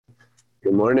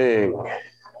Good morning.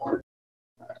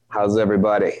 How's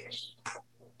everybody?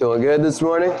 Doing good this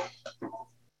morning?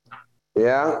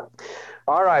 Yeah?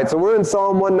 All right, so we're in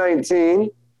Psalm 119.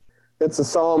 It's a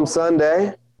Psalm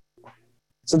Sunday.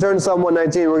 So turn to Psalm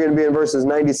 119. We're going to be in verses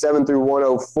 97 through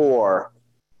 104.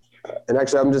 And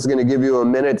actually, I'm just going to give you a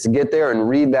minute to get there and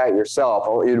read that yourself. I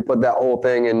want you to put that whole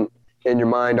thing in your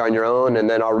mind on your own, and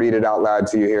then I'll read it out loud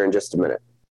to you here in just a minute.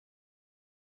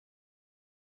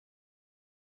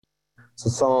 So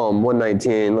Psalm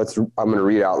 119, I'm going to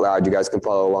read out loud. You guys can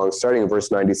follow along, starting in verse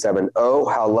 97. Oh,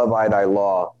 how love I thy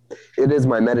law. It is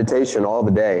my meditation all the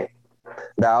day.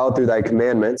 Thou, through thy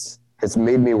commandments, hast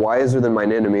made me wiser than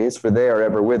mine enemies, for they are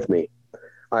ever with me.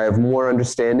 I have more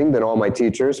understanding than all my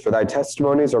teachers, for thy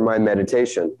testimonies are my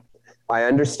meditation. I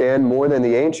understand more than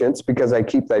the ancients, because I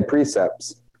keep thy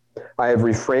precepts. I have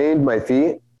refrained my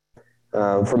feet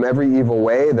from every evil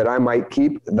way, that I might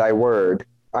keep thy word.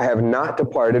 I have not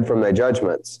departed from thy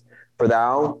judgments, for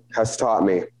thou hast taught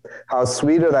me. How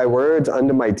sweet are thy words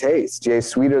unto my taste, yea,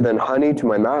 sweeter than honey to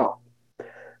my mouth.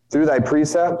 Through thy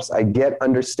precepts I get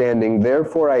understanding,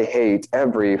 therefore I hate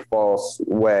every false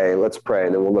way. Let's pray,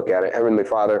 and then we'll look at it. Heavenly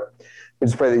Father, we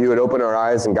just pray that you would open our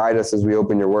eyes and guide us as we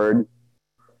open your word.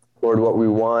 Lord, what we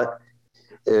want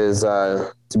is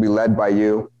to be led by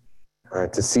you,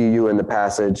 to see you in the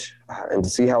passage, and to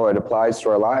see how it applies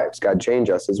to our lives. God, change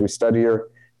us as we study your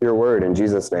word in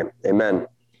Jesus' name. Amen.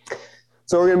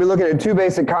 So we're going to be looking at two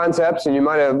basic concepts, and you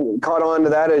might have caught on to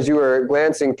that as you were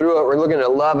glancing through it. We're looking at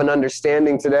love and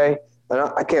understanding today, and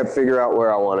I can't figure out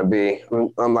where I want to be.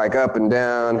 I'm like up and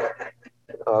down.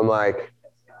 I'm like,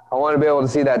 I want to be able to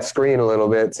see that screen a little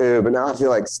bit too, but now I feel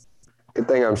like, good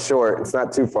thing I'm short. It's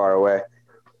not too far away.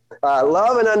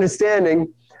 Love and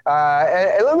understanding.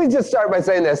 And let me just start by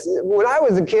saying this. When I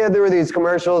was a kid, there were these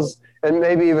commercials, and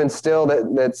maybe even still,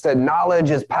 that said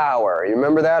knowledge is power. You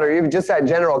remember that? Or even just that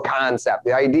general concept,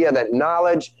 the idea that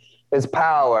knowledge is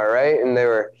power, right? And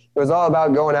it was all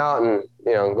about going out and,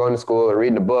 going to school or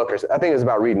reading a book, or I think it was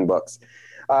about reading books.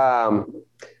 But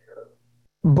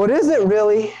is it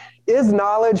really? Is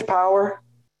knowledge power?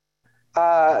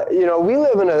 We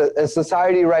live in a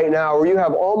society right now where you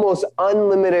have almost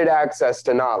unlimited access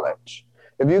to knowledge.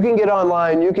 If you can get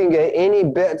online, you can get any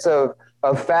bits of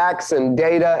facts and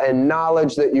data and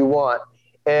knowledge that you want.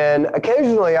 And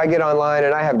occasionally I get online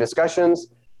and I have discussions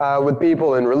with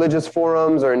people in religious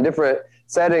forums or in different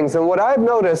settings. And what I've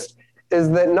noticed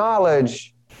is that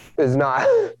knowledge is not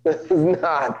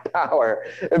power.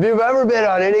 If you've ever been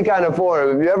on any kind of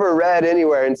forum, if you've ever read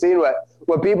anywhere and seen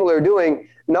what people are doing,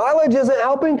 knowledge isn't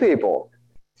helping people.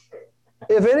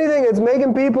 If anything, it's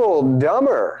making people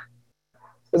dumber.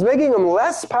 It's making them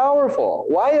less powerful.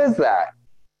 Why is that?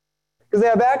 Because they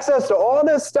have access to all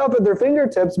this stuff at their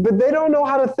fingertips, but they don't know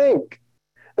how to think.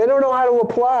 They don't know how to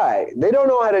apply. They don't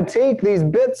know how to take these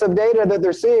bits of data that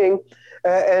they're seeing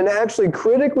and actually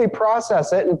critically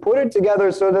process it and put it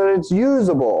together so that it's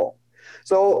usable.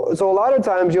 So a lot of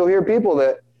times you'll hear people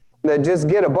that just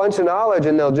get a bunch of knowledge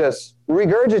and they'll just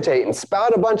regurgitate and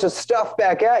spout a bunch of stuff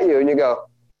back at you, and you go,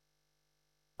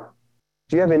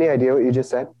 do you have any idea what you just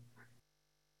said?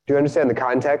 Do you understand the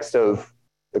context of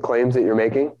the claims that you're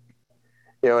making?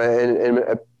 In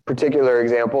particular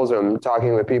examples, I'm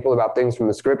talking with people about things from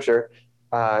the scripture,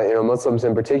 Muslims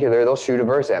in particular, they'll shoot a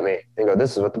verse at me and go,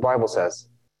 this is what the Bible says.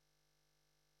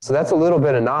 So that's a little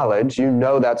bit of knowledge.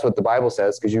 That's what the Bible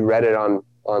says because you read it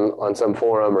on some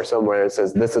forum or somewhere. It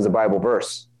says, this is a Bible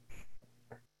verse.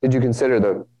 Did you consider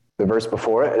the verse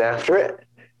before it and after it?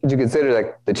 Did you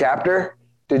consider the chapter?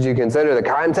 Did you consider the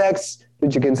context?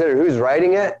 Did you consider who's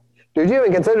writing it? Did you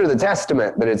even consider the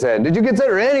testament that it's in? Did you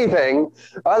consider anything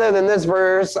other than this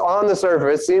verse on the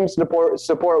surface seems to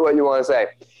support what you want to say?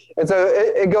 And so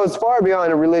it goes far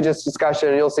beyond a religious discussion,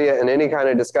 and you'll see it in any kind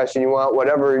of discussion you want,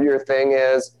 whatever your thing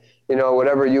is,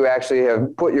 whatever you actually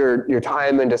have put your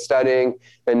time into studying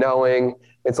and knowing.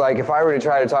 It's like if I were to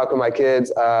try to talk with my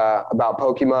kids about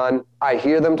Pokemon, I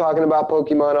hear them talking about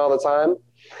Pokemon all the time,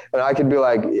 and I could be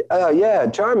like, yeah,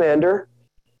 Charmander,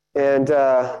 and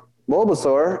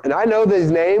Bulbasaur, and I know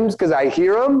these names because I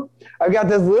hear them. I've got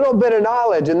this little bit of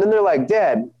knowledge, and then they're like,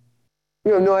 Dad,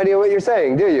 you have no idea what you're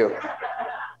saying, do you?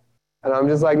 And I'm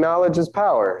just like, knowledge is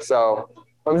power. So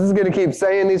I'm just going to keep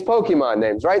saying these Pokemon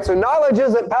names, right? So knowledge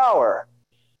isn't power.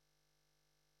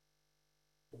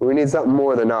 We need something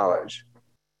more than knowledge.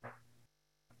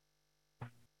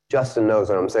 Justin knows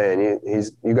what I'm saying.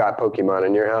 You got Pokemon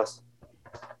in your house?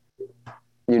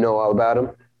 You know all about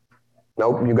them?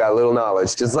 Nope, you got a little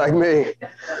knowledge, just like me,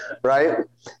 right?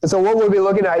 And so what we'll be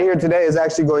looking at here today is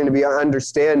actually going to be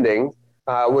understanding.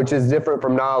 which is different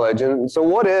from knowledge. And so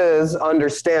what is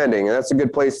understanding? And that's a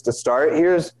good place to start.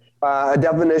 Here's a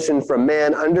definition from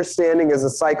Mann. Understanding is a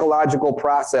psychological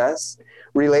process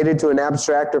related to an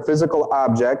abstract or physical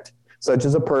object, such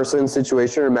as a person,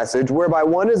 situation, or message, whereby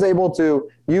one is able to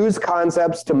use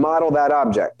concepts to model that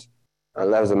object. That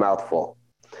was a mouthful.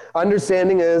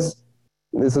 Understanding is,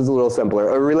 this is a little simpler,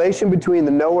 a relation between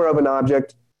the knower of an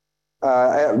object,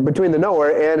 between the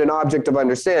knower and an object of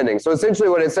understanding. So essentially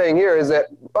what it's saying here is that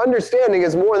understanding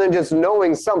is more than just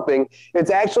knowing something. It's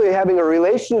actually having a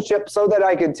relationship so that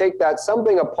I can take that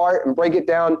something apart and break it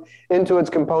down into its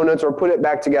components or put it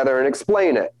back together and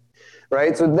explain it,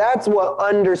 right? So that's what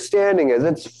understanding is.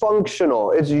 It's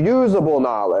functional. It's usable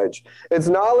knowledge. It's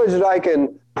knowledge that I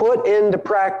can put into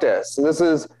practice. This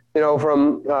is,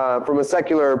 from a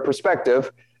secular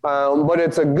perspective, but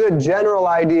it's a good general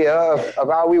idea of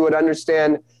how we would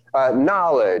understand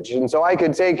knowledge. And so I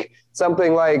could take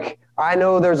something like, I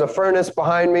know there's a furnace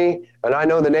behind me, and I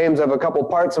know the names of a couple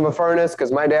parts of a furnace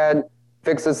because my dad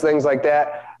fixes things like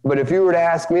that. But if you were to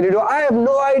ask me to do, I have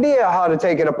no idea how to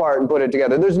take it apart and put it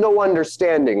together. There's no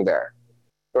understanding there,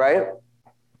 right?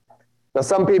 Now,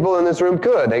 some people in this room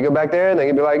could. They go back there and they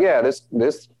can be like, yeah, this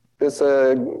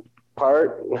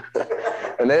part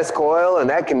and this coil and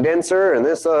that condenser and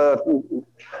this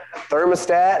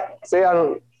thermostat. See, I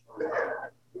don't,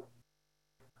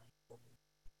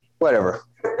 whatever.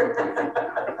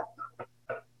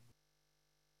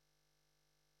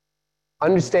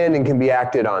 Understanding can be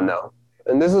acted on, though.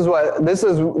 And this is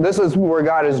where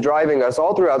God is driving us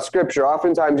all throughout Scripture.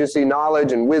 Oftentimes you see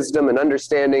knowledge and wisdom and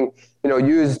understanding,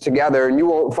 used together, and you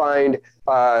won't find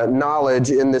knowledge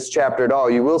in this chapter at all.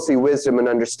 You will see wisdom and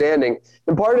understanding.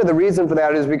 And part of the reason for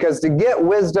that is because to get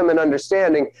wisdom and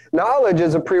understanding, knowledge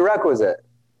is a prerequisite.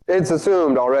 It's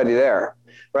assumed already there,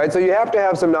 right? So you have to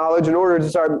have some knowledge in order to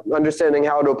start understanding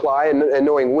how to apply and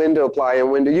knowing when to apply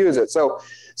and when to use it. So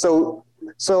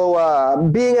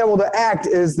being able to act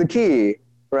is the key,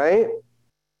 right?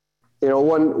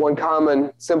 One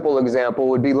common simple example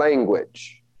would be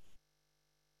language.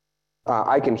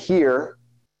 I can hear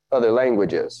other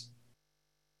languages,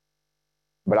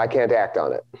 but I can't act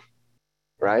on it,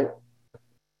 right?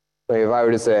 Like if I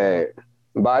were to say,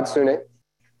 "Baat sune,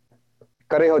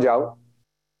 kare ho jao,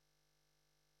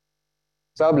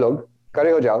 sab log kare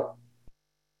ho jao,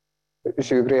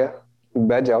 shukriya,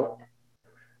 baith jao."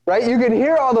 Right? You can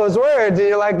hear all those words and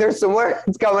you're like, there's some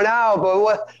words coming out,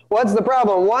 but what's the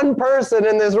problem? One person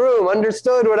in this room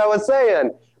understood what I was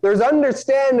saying. There's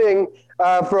understanding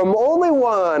from only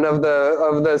one of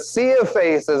the sea of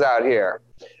faces out here.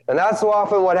 And that's so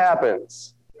often what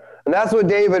happens. And that's what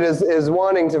David is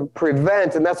wanting to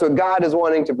prevent, and that's what God is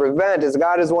wanting to prevent, is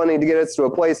God is wanting to get us to a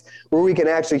place where we can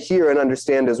actually hear and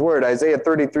understand his word. Isaiah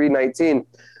 33:19.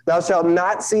 Thou shalt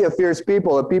not see a fierce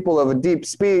people, a people of a deep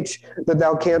speech that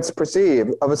thou canst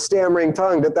perceive, of a stammering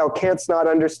tongue that thou canst not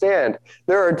understand.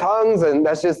 There are tongues, and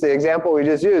that's just the example we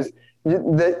just used,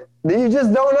 that you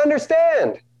just don't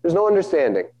understand. There's no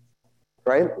understanding,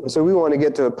 right? So we want to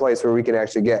get to a place where we can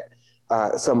actually get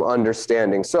some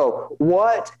understanding. So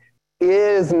what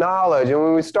is knowledge? And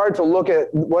when we start to look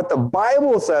at what the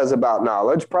Bible says about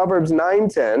knowledge, Proverbs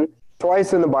 9:10,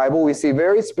 twice in the Bible, we see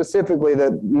very specifically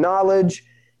that knowledge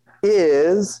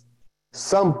is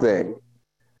something.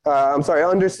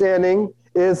 Understanding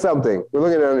is something. We're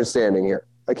looking at understanding here.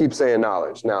 I keep saying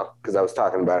knowledge now because I was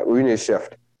talking about it. We need to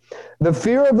shift. The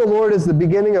fear of the Lord is the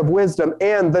beginning of wisdom,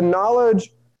 and the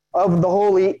knowledge of the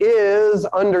holy is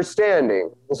understanding.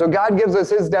 So God gives us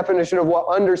his definition of what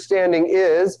understanding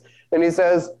is, and he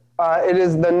says it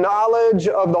is the knowledge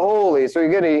of the holy. So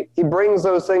again, he brings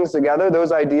those things together,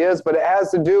 those ideas, but it has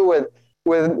to do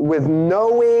with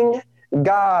knowing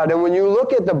God. And when you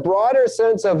look at the broader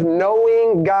sense of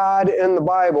knowing God in the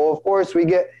Bible, of course, we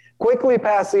get quickly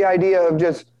past the idea of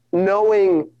just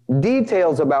knowing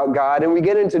details about God, and we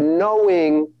get into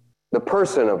knowing the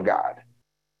person of God,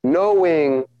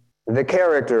 knowing the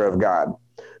character of God.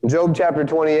 Job chapter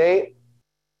 28,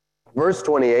 verse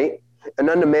 28, and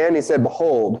unto man he said,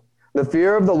 behold, the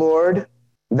fear of the Lord,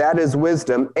 that is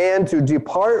wisdom, and to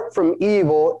depart from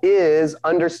evil is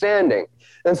understanding.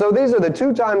 And so these are the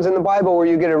two times in the Bible where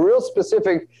you get a real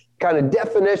specific kind of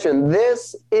definition.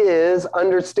 This is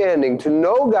understanding, to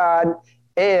know God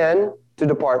and to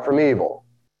depart from evil.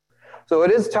 So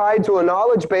it is tied to a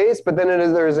knowledge base, but then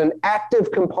there's an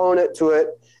active component to it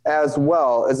as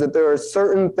well, is that there are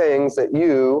certain things that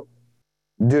you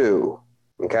do,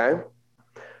 okay?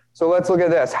 So let's look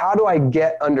at this. How do I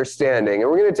get understanding?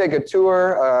 And we're going to take a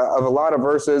tour of a lot of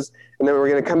verses, and then we're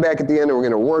going to come back at the end and we're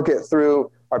going to work it through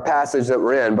our passage that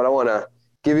we're in. But I want to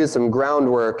give you some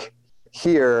groundwork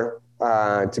here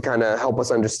to kind of help us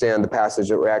understand the passage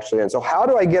that we're actually in. So how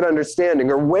do I get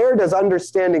understanding, or where does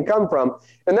understanding come from?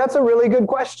 And that's a really good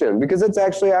question, because it's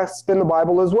actually asked in the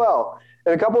Bible as well.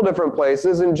 In a couple different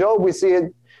places. In Job, we see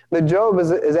it, that Job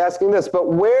is asking this, but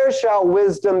where shall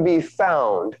wisdom be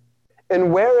found?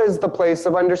 And where is the place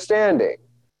of understanding?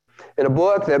 In a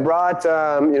book that brought,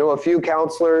 a few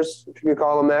counselors, if you could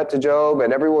call them that, to Job,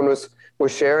 and everyone was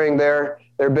sharing their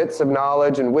bits of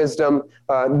knowledge and wisdom,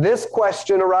 this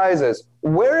question arises: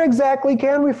 where exactly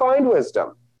can we find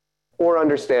wisdom or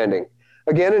understanding?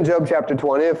 Again, in Job chapter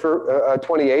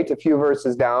 28, a few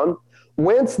verses down,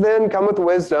 whence then cometh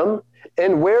wisdom,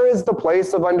 and where is the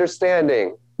place of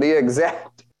understanding? The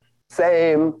exact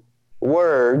same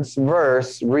verse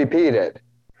repeated.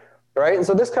 Right? And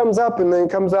so this comes up, and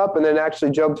then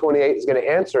actually Job 28 is going to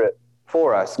answer it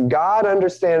for us. God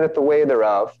understandeth the way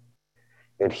thereof,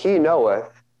 and he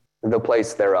knoweth the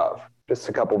place thereof. Just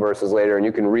a couple verses later, and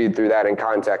you can read through that in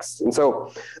context. And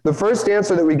so the first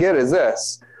answer that we get is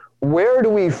this: where do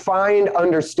we find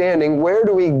understanding? Where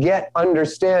do we get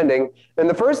understanding? And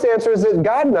the first answer is that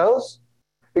God knows,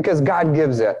 because God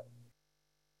gives it.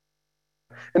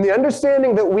 And the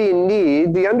understanding that we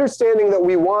need, the understanding that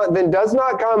we want, then does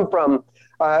not come from,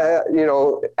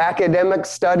 academic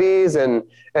studies and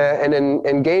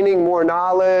gaining more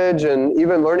knowledge and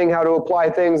even learning how to apply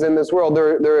things in this world.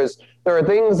 There are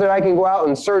things that I can go out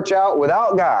and search out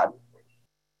without God.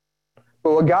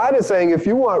 But what God is saying, if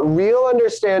you want real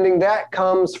understanding, that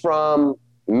comes from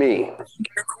me.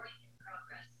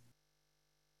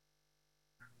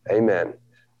 Amen.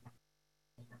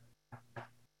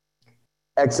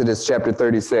 Exodus chapter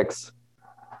 36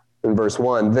 and verse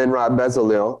 1. Then wrought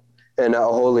Bezalel and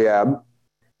Aholiab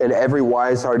and every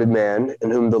wise-hearted man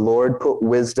in whom the Lord put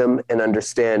wisdom and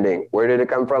understanding. Where did it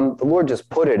come from? The Lord just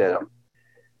put it in them.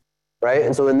 Right?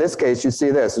 And so in this case, you see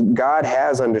this. God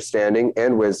has understanding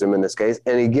and wisdom in this case,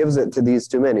 and he gives it to these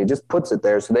two men. He just puts it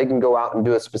there so they can go out and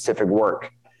do a specific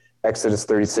work. Exodus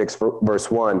 36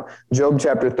 verse 1. Job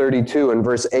chapter 32 and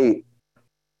verse 8.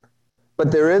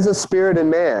 But there is a spirit in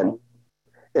man,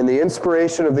 and the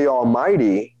inspiration of the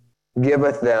Almighty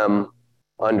giveth them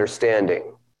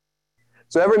understanding.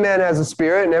 So every man has a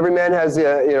spirit, and every man has,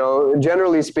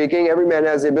 generally speaking, every man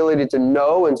has the ability to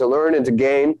know and to learn and to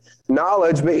gain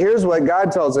knowledge. But here's what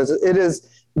God tells us. It is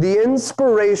the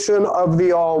inspiration of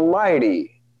the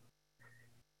Almighty.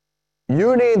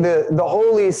 You need the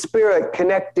Holy Spirit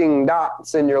connecting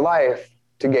dots in your life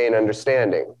to gain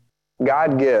understanding.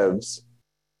 God gives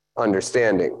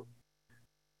understanding.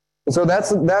 And so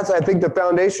that's I think, the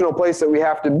foundational place that we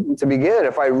have to begin.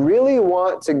 If I really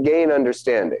want to gain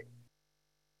understanding,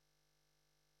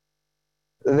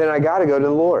 then I got to go to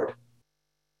the Lord.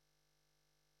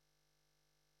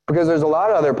 Because there's a lot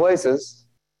of other places.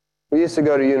 We used to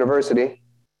go to university.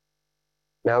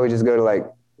 Now we just go to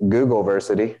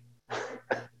Googleversity.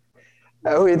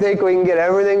 We think we can get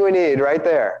everything we need right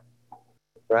there.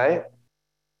 Right?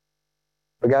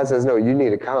 But God says, no, you need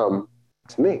to come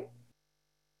to me.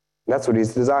 That's what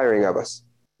he's desiring of us.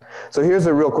 So here's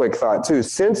a real quick thought too.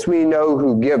 Since we know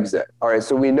who gives it, all right,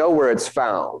 so we know where it's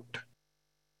found.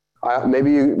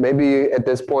 Maybe at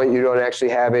this point you don't actually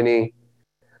have any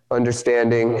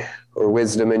understanding or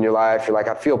wisdom in your life. You're like,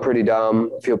 I feel pretty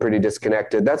dumb, I feel pretty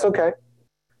disconnected. That's okay.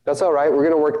 That's all right. We're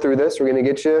going to work through this. We're going to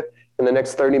get you in the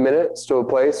next 30 minutes to a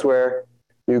place where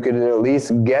you can at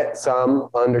least get some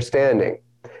understanding.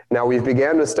 Now we've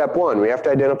began with step one. We have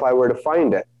to identify where to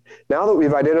find it. Now that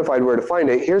we've identified where to find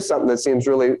it, here's something that seems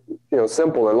really,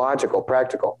 simple and logical,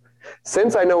 practical.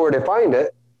 Since I know where to find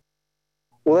it,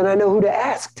 well, then I know who to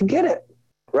ask to get it,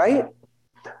 right?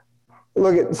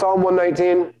 Look at Psalm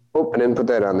 119. Oh, I didn't put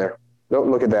that on there. Don't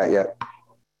look at that yet.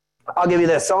 I'll give you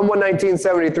this. Psalm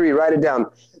 119:73. Write it down.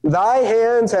 Thy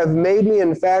hands have made me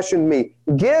and fashioned me.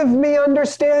 Give me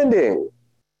understanding.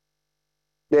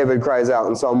 David cries out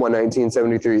in Psalm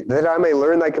 119:73, that I may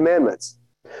learn thy commandments.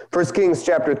 1 Kings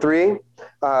chapter 3,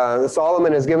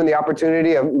 Solomon is given the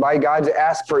opportunity by God to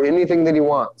ask for anything that he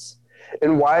wants.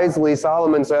 And wisely,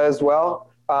 Solomon says,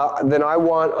 then I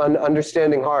want an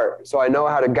understanding heart, so I know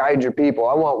how to guide your people.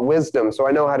 I want wisdom, so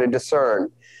I know how to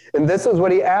discern. And this is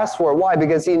what he asked for. Why?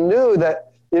 Because he knew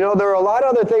that, there are a lot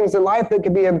of other things in life that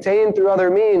could be obtained through other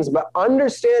means, but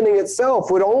understanding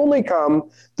itself would only come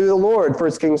through the Lord.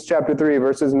 1 Kings chapter 3,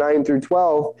 verses 9 through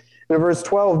 12. And in verse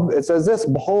 12, it says this,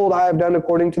 behold, I have done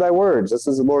according to thy words. This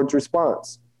is the Lord's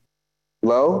response.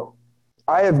 Lo,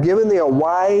 I have given thee a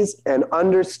wise and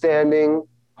understanding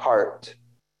heart.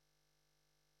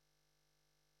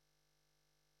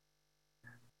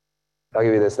 I'll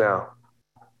give you this now.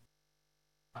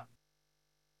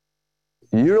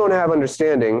 You don't have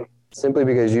understanding simply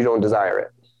because you don't desire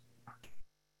it.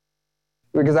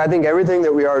 Because I think everything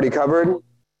that we already covered,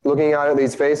 looking out at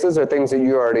these faces, are things that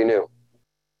you already knew.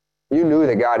 You knew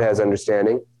that God has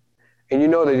understanding. And you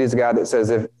know that he's a God that says,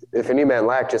 if any man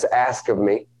lack, just ask of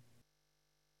me.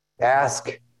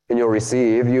 Ask and you'll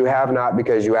receive. You have not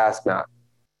because you ask not.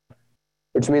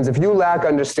 Which means if you lack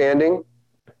understanding,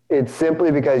 it's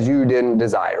simply because you didn't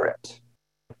desire it.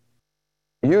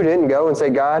 You didn't go and say,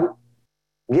 God,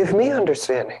 give me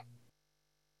understanding.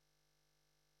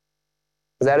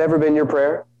 Has that ever been your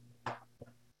prayer?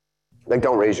 Like,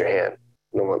 don't raise your hand.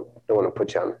 Don't want to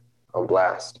put you on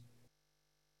blast.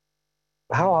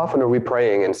 How often are we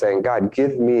praying and saying, God,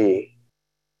 give me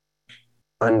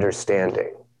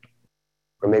understanding?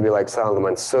 Or maybe like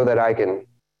Solomon, so that I can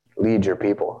lead your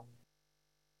people,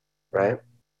 right?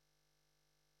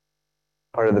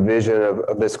 Part of the vision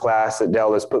of this class that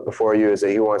Dell has put before you is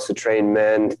that he wants to train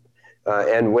men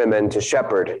and women to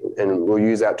shepherd. And we'll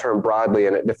use that term broadly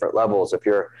and at different levels. If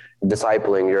you're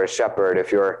discipling, you're a shepherd.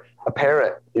 If you're a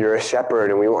parent, you're a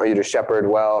shepherd, and we want you to shepherd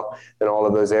well in all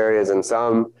of those areas. And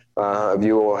some of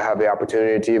you will have the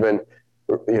opportunity to even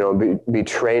be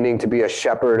training to be a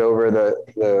shepherd over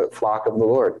the flock of the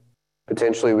Lord.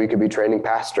 Potentially, we could be training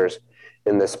pastors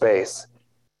in this space.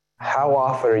 How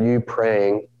often are you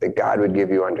praying that God would give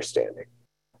you understanding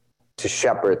to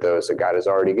shepherd those that God has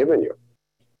already given you?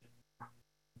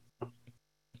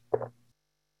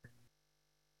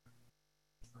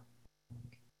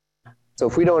 So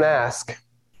if we don't ask,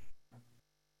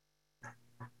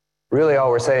 really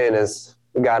all we're saying is,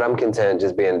 God, I'm content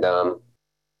just being dumb.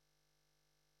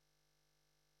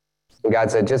 And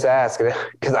God said, just ask,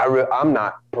 because I'm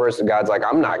not a person. God's like,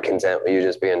 I'm not content with you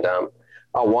just being dumb.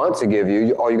 I want to give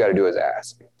you. All you got to do is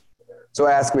ask. So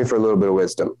ask me for a little bit of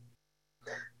wisdom.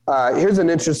 Here's an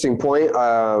interesting point.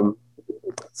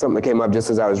 Something that came up just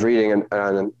as I was reading,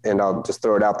 and I'll just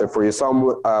throw it out there for you.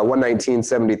 Psalm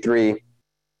 119:73,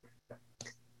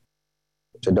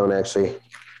 which I don't actually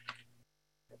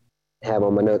have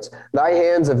on my notes. Thy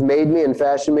hands have made me and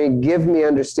fashioned me. Give me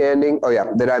understanding. Oh yeah,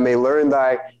 that I may learn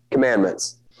thy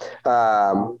commandments.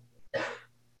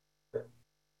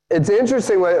 It's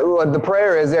interesting what the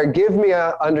prayer is there. Give me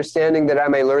a understanding that I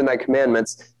may learn thy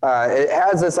commandments. It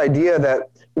has this idea that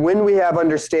when we have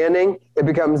understanding, it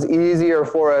becomes easier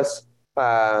for us,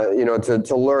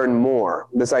 to learn more.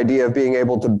 This idea of being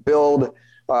able to build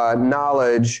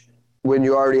knowledge when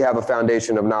you already have a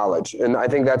foundation of knowledge. And I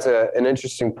think that's an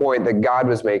interesting point that God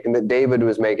was making, that David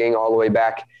was making all the way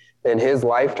back in his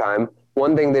lifetime.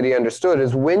 One thing that he understood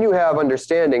is when you have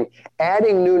understanding,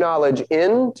 adding new knowledge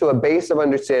into a base of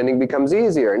understanding becomes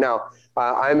easier. Now,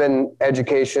 I'm in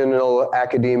educational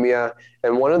academia,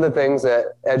 and one of the things that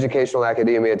educational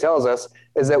academia tells us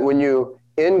is that when you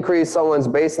increase someone's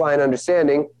baseline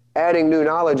understanding, adding new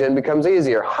knowledge in becomes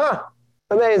easier.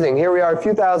 Amazing. Here we are a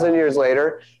few thousand years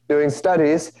later doing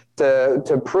studies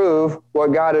to prove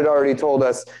what God had already told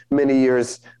us many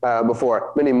years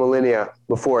before, many millennia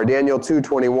before. Daniel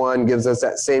 2:21 gives us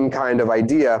that same kind of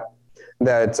idea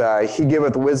that he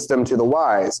giveth wisdom to the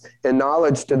wise and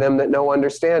knowledge to them that know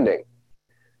understanding.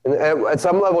 And at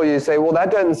some level you say, well, that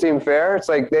doesn't seem fair. It's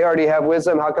like they already have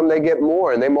wisdom. How come they get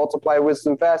more and they multiply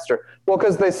wisdom faster? Well,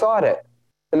 because they sought it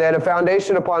and they had a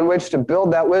foundation upon which to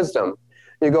build that wisdom.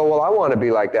 You go, well, I want to be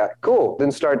like that. Cool.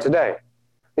 Then start today.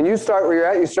 And you start where you're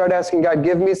at. You start asking God,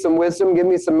 give me some wisdom, give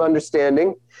me some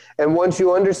understanding. And once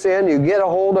you understand, you get a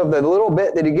hold of the little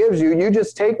bit that he gives you, you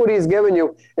just take what he's given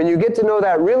you and you get to know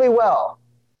that really well.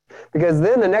 Because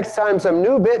then the next time some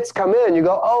new bits come in, you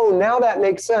go, oh, now that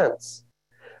makes sense.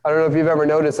 I don't know if you've ever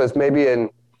noticed this, maybe in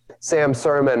Sam's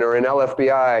sermon or in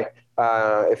LFBI,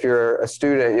 if you're a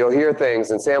student, you'll hear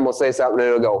things and Sam will say something and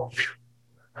it'll go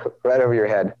right over your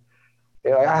head.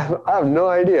 You're like, I have no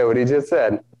idea what he just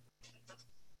said.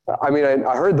 I mean,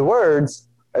 I heard the words,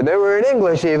 and they were in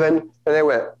English even, and they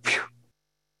went, phew.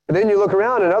 And then you look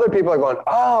around, and other people are going,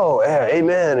 oh, yeah,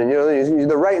 amen. And,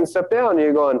 they're writing stuff down, and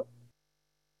you're going,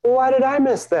 well, why did I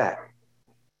miss that?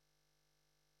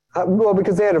 Well,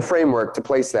 because they had a framework to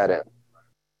place that in.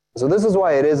 So this is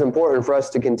why it is important for us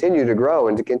to continue to grow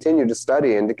and to continue to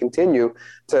study and to continue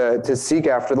to seek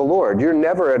after the Lord. You're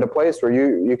never at a place where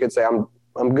you could say,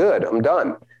 I'm good, I'm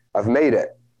done, I've made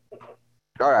it.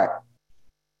 All right.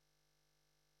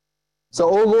 So,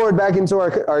 O Lord, back into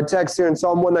our text here in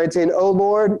Psalm 119, O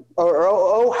Lord,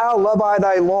 oh, how love I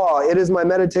thy law. It is my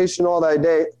meditation all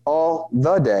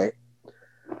the day.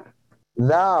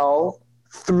 Thou,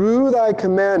 through thy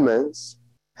commandments,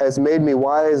 hast made me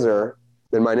wiser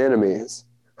than mine enemies,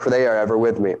 for they are ever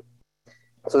with me.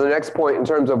 So the next point in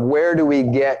terms of where do we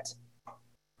get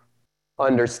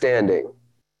understanding?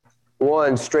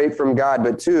 one, straight from God,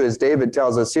 but two, as David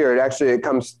tells us here, it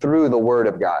comes through the word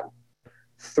of God.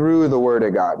 Through the word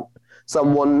of God.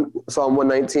 Psalm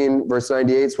 119, verse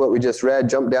 98 is what we just read.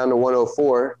 Jump down to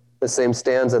 104, the same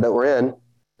stanza that we're in.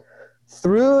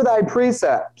 Through thy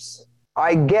precepts,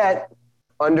 I get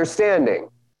understanding.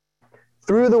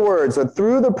 Through the words, so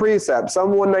through the precepts,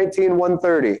 Psalm 119,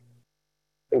 130. I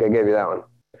think I gave you that one.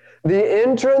 The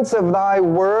entrance of thy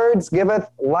words giveth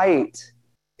light.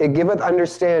 It giveth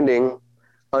understanding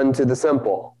unto the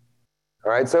simple.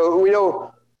 All right, so we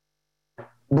know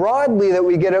broadly that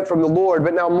we get it from the Lord,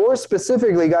 but now more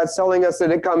specifically, God's telling us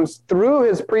that it comes through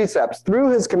his precepts,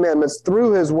 through his commandments,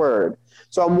 through his word.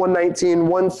 Psalm 119,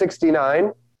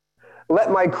 169.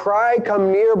 Let my cry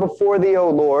come near before thee, O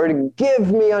Lord.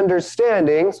 Give me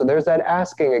understanding. So there's that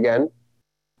asking again.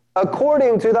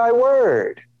 According to thy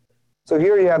word. So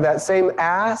here you have that same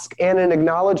ask and an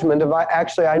acknowledgement of,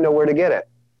 I know where to get it.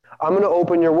 I'm going to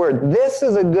open your word. This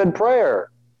is a good prayer.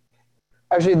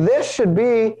 Actually, this should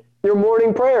be your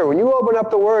morning prayer. When you open up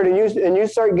the word and you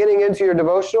start getting into your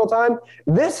devotional time,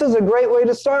 this is a great way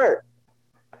to start.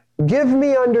 Give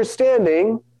me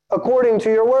understanding according to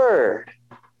your word.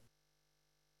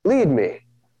 Lead me,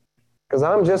 because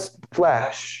I'm just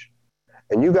flesh,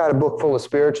 and you got a book full of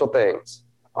spiritual things.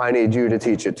 I need you to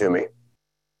teach it to me.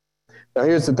 Now,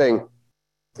 here's the thing.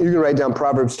 You can write down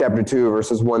Proverbs chapter 2,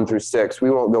 verses 1 through 6.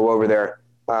 We won't go over there,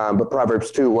 but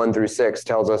Proverbs 2, 1 through 6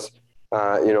 tells us,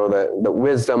 that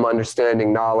wisdom,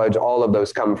 understanding, knowledge, all of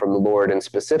those come from the Lord, and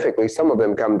specifically, some of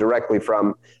them come directly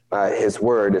from his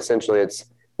word. Essentially, it's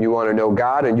you want to know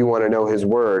God and you want to know his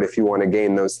word if you want to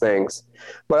gain those things.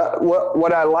 But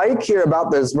what I like here about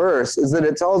this verse is that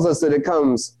it tells us that it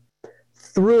comes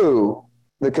through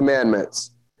the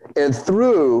commandments and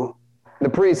through the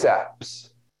precepts.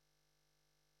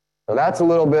 Now that's a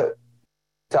little bit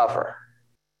tougher.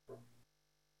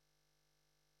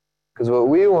 Because what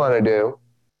we want to do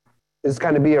is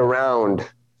kind of be around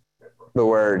the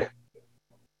word.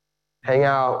 Hang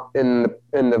out in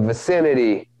the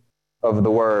vicinity of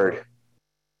the word.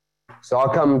 So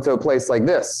I'll come to a place like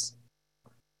this,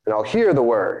 and I'll hear the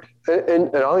word,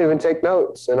 and I'll even take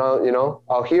notes, and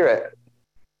I'll hear it.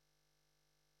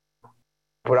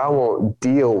 But I won't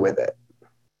deal with it.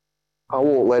 I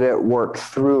won't let it work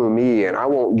through me, and I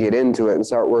won't get into it and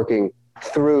start working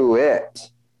through it.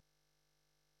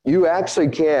 You actually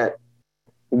can't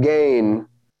gain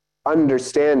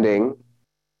understanding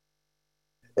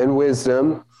and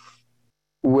wisdom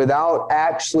without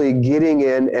actually getting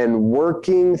in and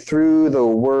working through the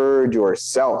word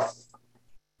yourself.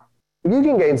 You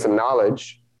can gain some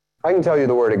knowledge. I can tell you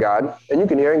the word of God, and you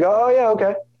can hear and go, oh yeah,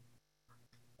 okay.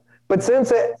 But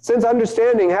since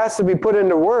understanding has to be put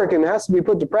into work and has to be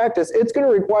put to practice, it's going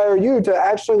to require you to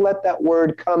actually let that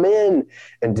word come in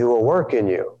and do a work in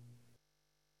you.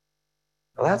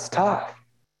 Well, that's tough.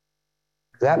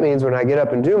 That means when I get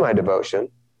up and do my devotion,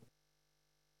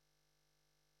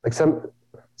 like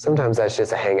sometimes that's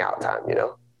just a hangout time,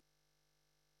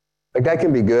 Like that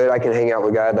can be good. I can hang out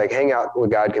with God. Like hang out with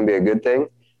God can be a good thing.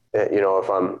 If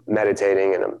I'm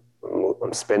meditating and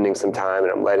I'm spending some time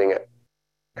and I'm letting it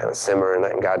kind of simmer and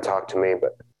letting God talk to me.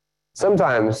 But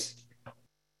sometimes,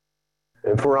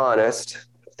 if we're honest,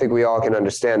 I think we all can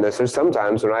understand this. There's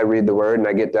sometimes when I read the word and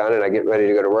I get done and I get ready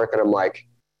to go to work and I'm like,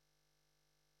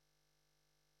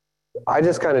 I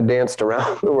just kind of danced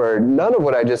around the word. None of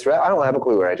what I just read, I don't have a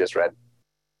clue what I just read.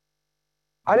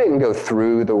 I didn't go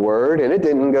through the word, and it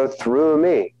didn't go through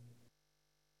me.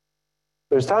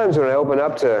 There's times when I open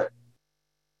up to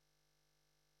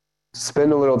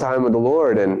spend a little time with the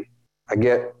Lord, and I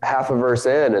get half a verse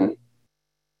in, and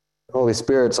the Holy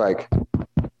Spirit's like,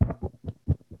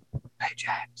 hey,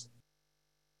 James,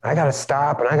 I got to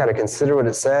stop, and I got to consider what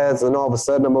it says, and all of a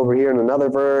sudden I'm over here in another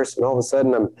verse, and all of a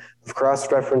sudden I've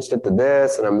cross-referenced it to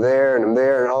this, and I'm there, and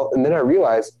then I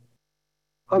realize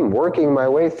I'm working my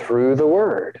way through the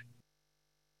word.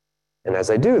 And as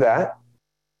I do that,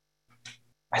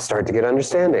 I start to get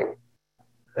understanding.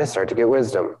 I start to get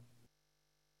wisdom.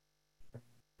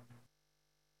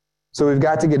 So we've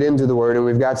got to get into the word, and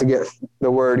we've got to get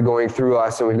the word going through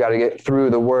us, and we've got to get through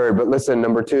the word. But listen,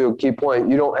 number 2, key point,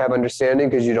 you don't have understanding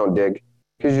because you don't dig.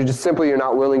 Because you're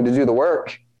not willing to do the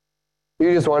work.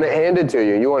 You just want it handed to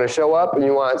you. You want to show up, and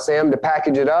you want Sam to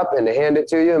package it up and to hand it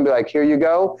to you and be like, here you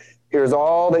go. Here's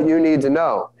all that you need to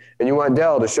know. And you want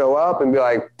Dell to show up and be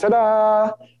like,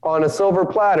 ta-da, on a silver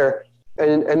platter.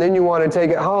 And then you want to take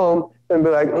it home and be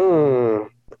like,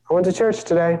 I went to church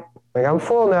today. Like, I'm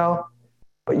full now.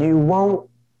 But you won't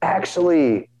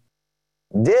actually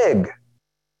dig.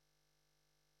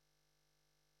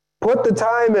 Put the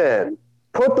time in.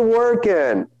 Put the work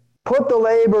in. Put the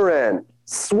labor in.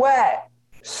 Sweat.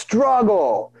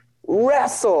 Struggle.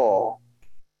 Wrestle.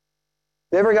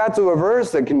 You ever got to a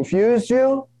verse that confused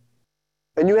you?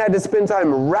 And you had to spend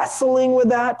time wrestling with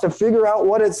that to figure out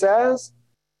what it says?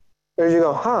 Or you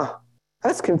go,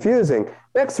 that's confusing.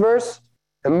 Next verse,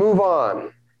 and move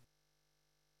on.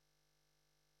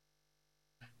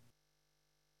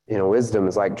 Wisdom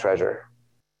is like treasure.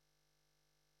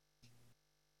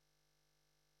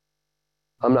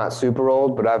 I'm not super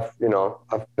old, but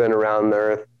I've been around the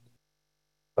earth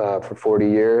for 40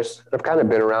 years. I've kind of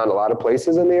been around a lot of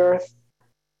places in the earth.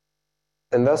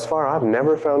 And thus far, I've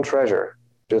never found treasure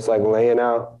just like laying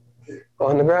out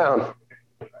on the ground.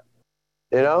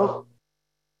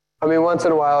 Once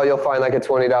in a while, you'll find like a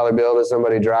 $20 bill that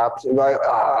somebody dropped. You're like,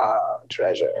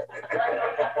 treasure.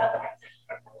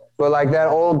 But like that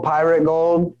old pirate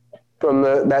gold from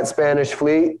that Spanish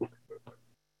fleet,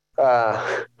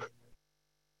 never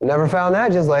found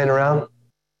that just laying around.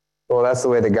 Well, that's the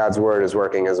way that God's word is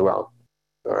working as well.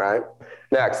 All right.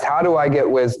 Next, how do I get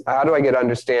wisdom? How do I get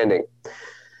understanding?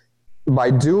 By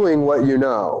doing what you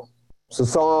know. So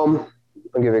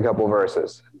I'll give you a couple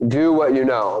verses. Do what you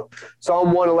know.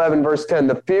 Psalm 111, verse 10.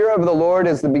 The fear of the Lord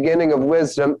is the beginning of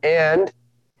wisdom, and,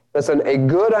 listen, a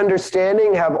good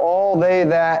understanding have all they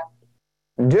that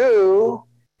do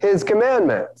his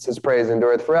commandments. His praise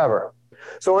endureth forever.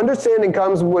 So understanding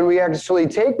comes when we actually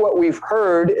take what we've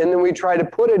heard and then we try to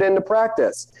put it into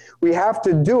practice. We have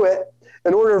to do it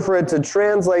in order for it to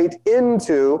translate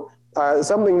into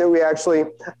something that we actually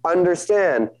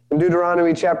understand. In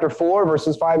Deuteronomy chapter 4,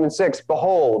 verses 5 and 6,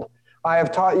 behold, I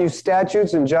have taught you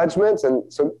statutes and judgments. And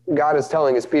so God is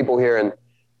telling his people here in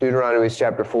Deuteronomy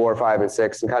chapter 4, 5, and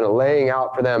 6, and kind of laying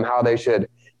out for them how they should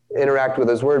interact with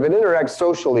his word, but interact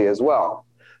socially as well.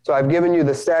 So I've given you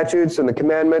the statutes and the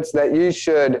commandments that ye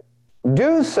should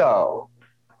do so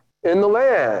in the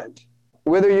land,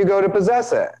 whither you go to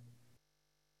possess it.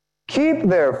 Keep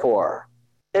therefore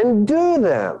and do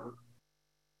them,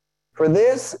 for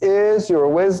this is your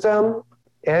wisdom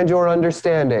and your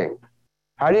understanding.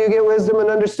 How do you get wisdom and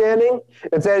understanding?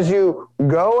 It's as you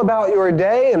go about your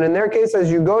day, and in their case,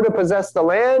 as you go to possess the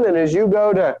land, and as you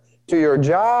go to your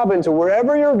job and to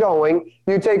wherever you're going,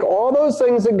 you take all those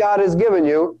things that God has given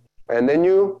you, and then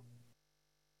you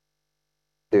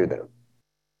do them.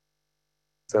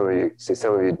 Some of you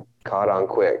caught on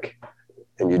quick,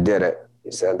 and you did it.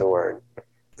 You said the word.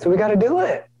 So we got to do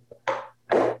it.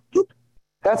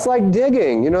 That's like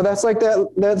digging. That's like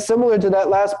that's similar to that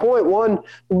last point. One,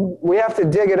 we have to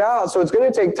dig it out. So it's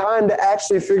going to take time to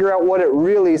actually figure out what it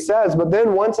really says. But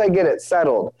then once I get it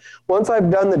settled, once I've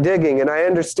done the digging and I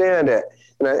understand it,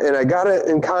 and I got it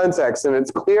in context, and it's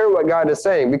clear what God is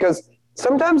saying, because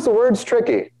sometimes the word's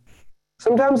tricky.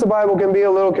 Sometimes the Bible can be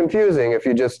a little confusing if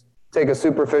you just take a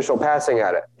superficial passing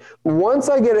at it. Once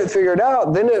I get it figured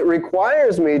out, then it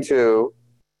requires me to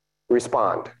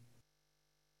respond.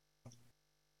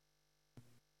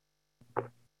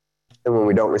 And when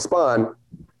we don't respond,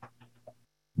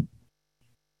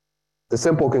 the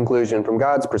simple conclusion from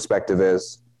God's perspective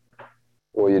is,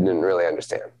 well, you didn't really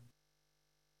understand.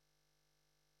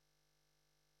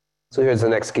 So here's the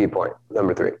next key point,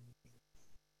 number 3.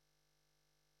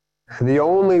 The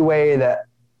only way that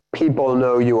people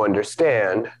know you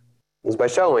understand is by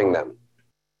showing them.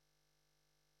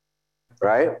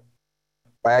 Right?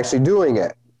 By actually doing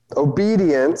it.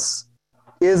 Obedience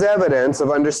is evidence of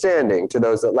understanding to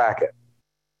those that lack it.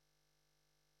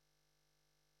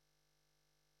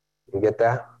 You get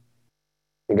that?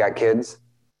 You got kids?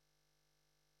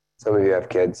 Some of you have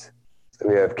kids. Some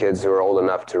of you have kids who are old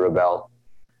enough to rebel.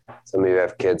 Some of you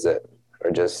have kids that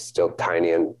are just still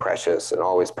tiny and precious and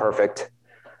always perfect.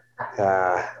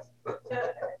 I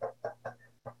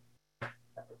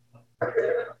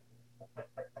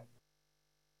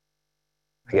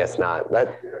guess not.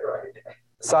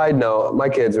 Side note, my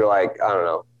kids are like,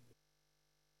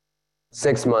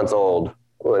 6 months old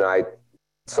when I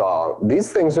saw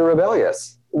these things are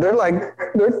rebellious. They're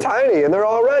tiny and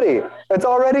it's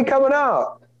already coming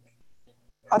out.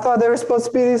 I thought they were supposed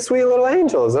to be these sweet little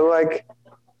angels. I'm like,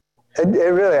 it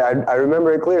really, I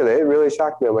remember it clearly. It really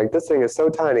shocked me. I'm like, this thing is so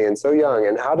tiny and so young,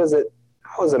 and how is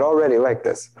it already like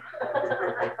this?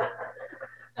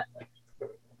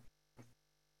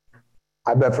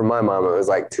 I bet for my mom it was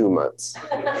like 2 months.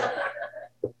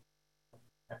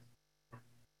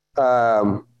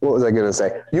 What was I going to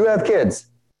say? You have kids.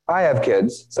 I have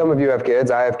kids. Some of you have kids.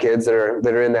 I have kids that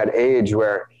are in that age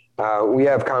where we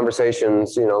have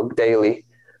conversations, daily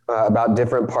about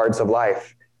different parts of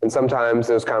life. And sometimes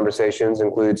those conversations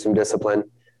include some discipline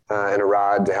and a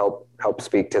rod to help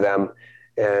speak to them.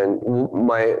 And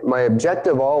my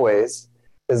objective always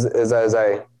is as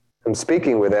I am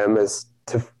speaking with them is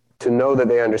to know that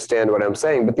they understand what I'm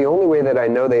saying. But the only way that I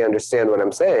know they understand what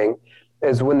I'm saying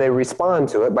is when they respond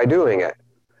to it by doing it.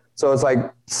 So it's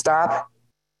like, stop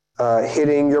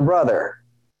hitting your brother.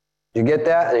 You get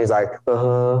that? And he's like,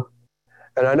 uh-huh.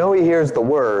 And I know he hears the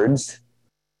words.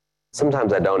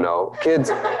 Sometimes I don't know. Kids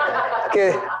have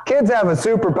a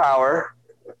superpower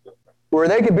where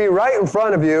they could be right in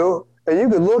front of you and you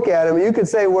could look at them and you could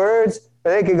say words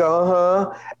and they could go,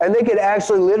 uh-huh. And they could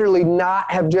actually literally not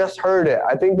have just heard it.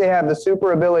 I think they have the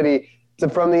super ability to,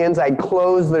 from the inside,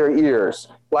 close their ears.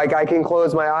 Like I can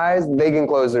close my eyes, they can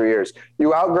close their ears.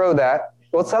 You outgrow that.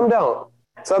 Well, some don't.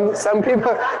 Some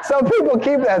people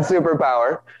keep that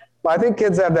superpower. I think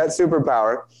kids have that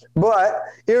superpower. But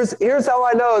here's how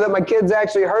I know that my kids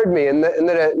actually heard me and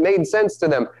that it made sense to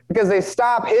them, because they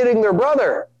stop hitting their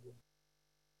brother.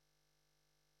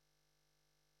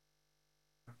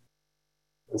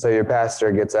 And so your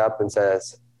pastor gets up and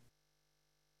says,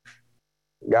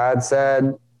 God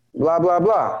said, blah, blah,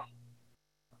 blah.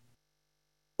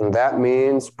 And that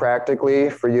means practically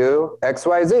for you, X,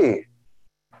 Y, Z.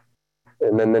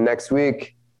 And then the next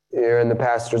week, you're in the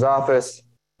pastor's office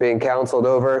being counseled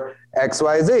over X,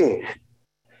 Y, Z.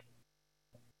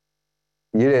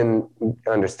 You didn't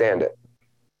understand it.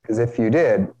 Because if you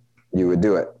did, you would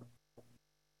do it.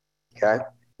 Okay?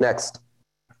 Next.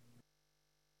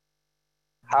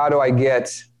 How do I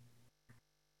get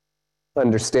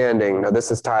understanding? Now,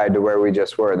 this is tied to where we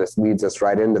just were. This leads us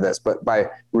right into this. But by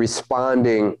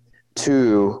responding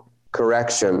to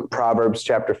correction, Proverbs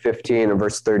chapter 15 and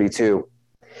verse 32.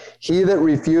 He that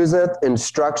refuseth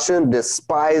instruction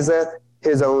despiseth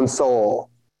his own soul.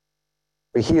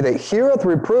 But he that heareth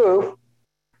reproof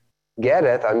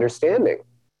getteth understanding.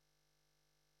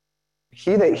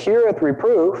 He that heareth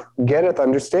reproof getteth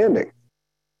understanding.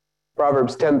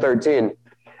 Proverbs 10:13.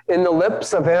 In the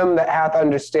lips of him that hath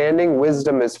understanding,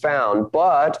 wisdom is found,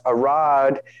 but a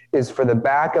rod is for the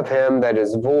back of him that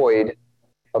is void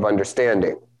of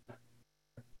understanding.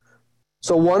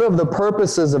 So one of the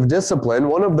purposes of discipline,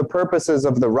 one of the purposes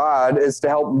of the rod is to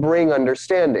help bring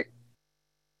understanding,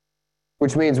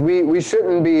 which means we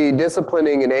shouldn't be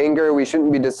disciplining in anger. We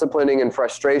shouldn't be disciplining in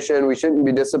frustration. We shouldn't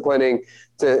be disciplining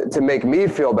to make me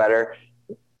feel better.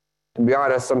 To be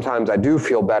honest, sometimes I do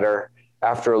feel better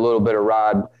after a little bit of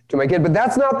rod to my kid, but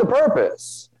that's not the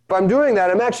purpose. If I'm doing that,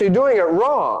 I'm actually doing it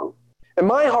wrong. And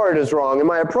my heart is wrong, and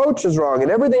my approach is wrong, and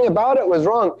everything about it was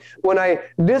wrong. When I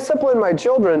discipline my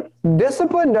children,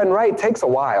 discipline done right takes a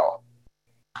while.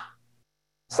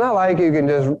 It's not like you can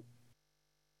just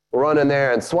run in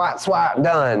there and swat,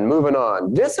 done, moving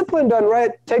on. Discipline done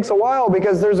right takes a while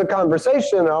because there's a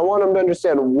conversation. And I want them to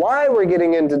understand why we're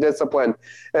getting into discipline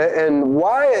and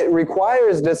why it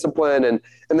requires discipline and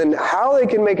then how they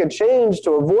can make a change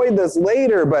to avoid this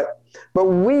later. But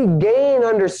we gain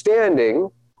understanding,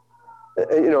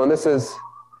 and this is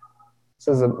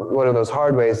one of those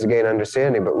hard ways to gain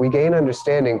understanding, but we gain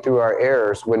understanding through our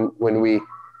errors when we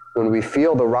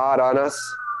feel the rod on us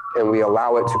and we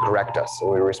allow it to correct us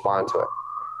and we respond to it.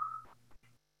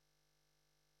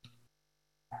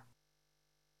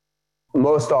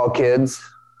 Most all kids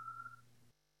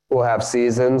will have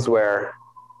seasons where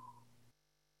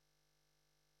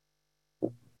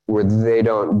they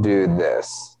don't do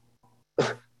this.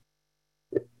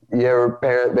 You ever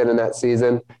parent been in that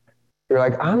season? You're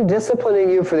like, I'm disciplining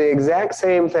you for the exact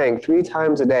same thing 3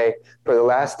 times a day for the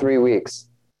last 3 weeks.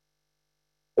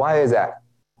 Why is that?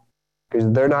 Because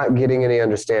they're not getting any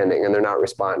understanding and they're not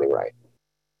responding right.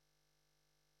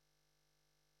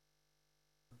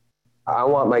 I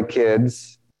want my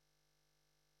kids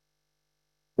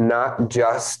not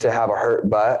just to have a hurt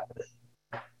butt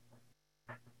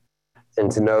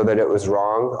and to know that it was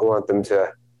wrong. I want them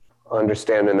to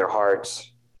understand in their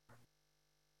hearts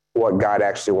what God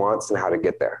actually wants and how to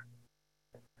get there.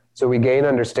 So we gain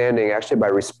understanding actually by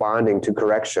responding to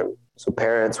correction. So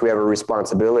parents, we have a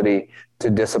responsibility to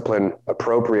discipline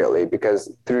appropriately,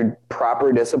 because through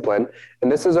proper discipline,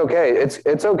 and this is okay.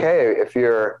 It's okay if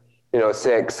you're,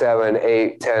 6, 7,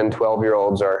 8, 10,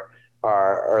 12-year-olds are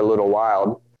a little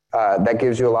wild. That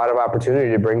gives you a lot of opportunity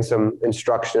to bring some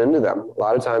instruction into them. A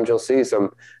lot of times you'll see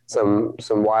some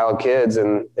wild kids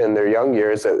in their young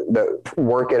years that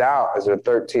work it out as they're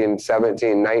 13,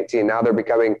 17, 19. Now they're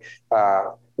becoming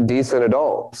decent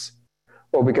adults.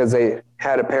 Well, because they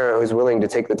had a parent who's willing to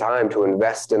take the time to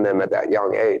invest in them at that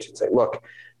young age and say, look,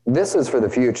 this is for the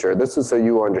future. This is so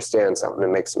you understand something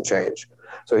and make some change.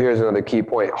 So here's another key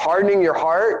point. Hardening your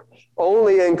heart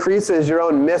only increases your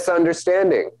own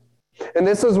misunderstanding. And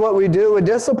this is what we do with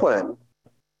discipline.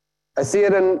 I see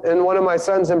it in one of my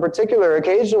sons in particular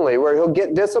occasionally, where he'll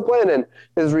get disciplined and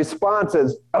his response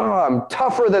is, oh, I'm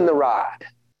tougher than the rod.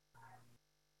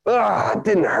 Oh, it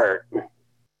didn't hurt.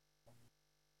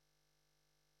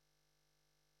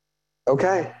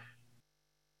 Okay.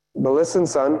 But listen,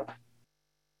 son,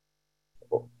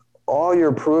 all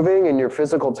you're proving in your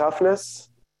physical toughness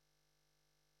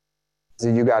is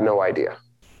that you got no idea.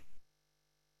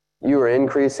 You are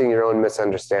increasing your own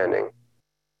misunderstanding.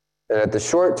 And at the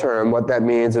short term, what that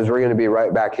means is we're going to be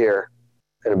right back here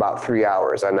in about 3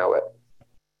 hours. I know it.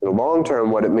 In the long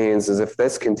term, what it means is if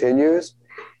this continues,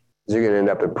 is you're going to end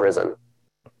up in prison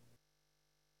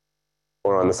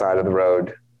or on the side of the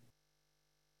road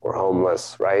or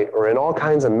homeless, right? Or in all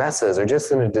kinds of messes or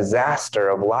just in a disaster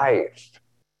of life.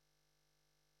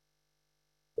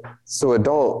 So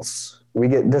adults, we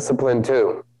get disciplined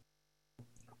too.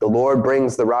 The Lord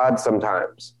brings the rod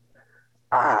sometimes.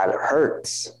 It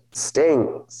hurts, it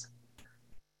stings.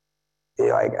 And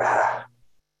you're like,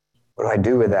 what do I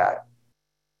do with that?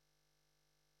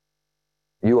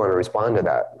 You want to respond to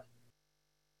that.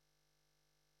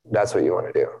 That's what you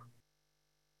want to do.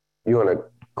 You want to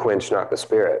quench not the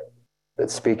spirit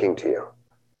that's speaking to you.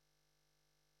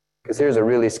 Because here's a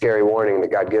really scary warning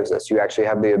that God gives us. You actually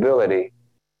have the ability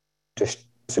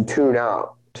to tune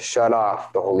out, to shut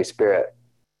off the Holy Spirit.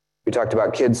 We talked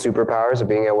about kids' superpowers of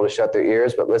being able to shut their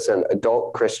ears, but listen,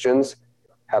 adult Christians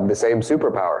have the same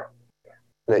superpower,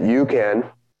 that you can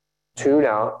tune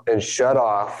out and shut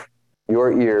off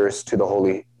your ears to the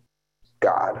Holy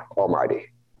God Almighty.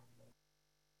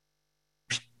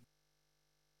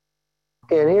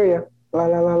 Can't hear you. La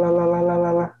la la la la la la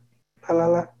la la la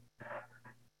la.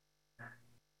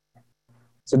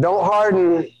 So don't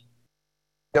harden.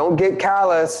 Don't get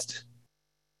calloused.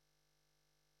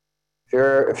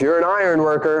 If you're an iron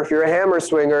worker, if you're a hammer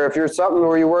swinger, if you're something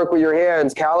where you work with your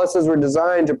hands, calluses were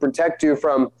designed to protect you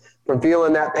from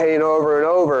feeling that pain over and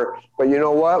over. But you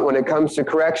know what? When it comes to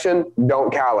correction,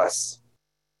 don't callous.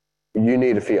 You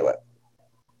need to feel it.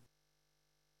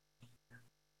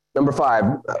 Number 5,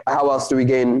 how else do we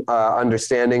gain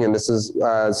understanding? And this is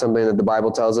something that the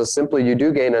Bible tells us. Simply, you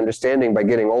do gain understanding by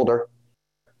getting older.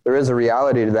 There is a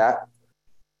reality to that.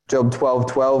 Job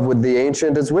 12:12, with the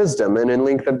ancient is wisdom, and in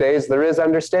length of days there is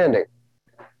understanding.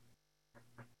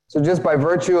 So just by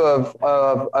virtue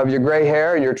of your gray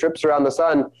hair and your trips around the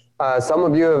sun, some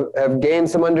of you have gained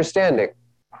some understanding.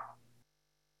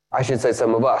 I should say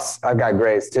some of us. I've got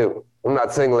grays too. I'm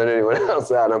not singling anyone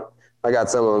else out. I got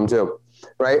some of them too,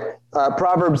 right?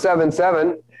 Proverbs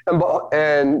 7:7,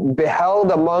 and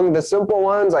beheld among the simple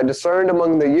ones, I discerned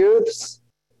among the youths,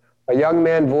 a young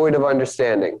man void of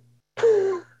understanding.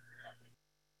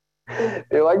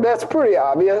 You're like, that's pretty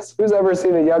obvious. Who's ever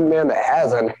seen a young man that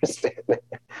has understanding?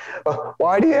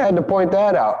 Why do you have to point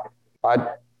that out?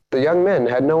 The young men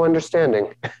had no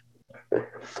understanding.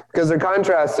 Because they're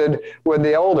contrasted with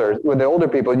the older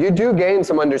people. You do gain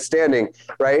some understanding,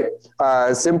 right?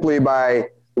 Simply by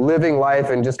living life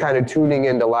and just kind of tuning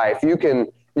into life. You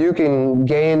can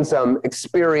gain some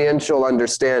experiential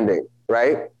understanding,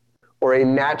 right? Or a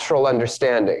natural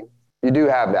understanding. You do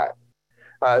have that.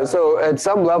 So at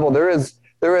some level, there is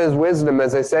wisdom,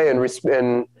 as I say,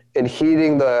 in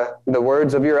heeding the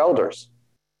words of your elders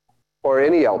or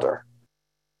any elder,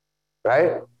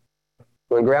 right?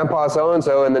 When Grandpa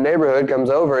so-and-so in the neighborhood comes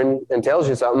over and tells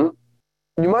you something,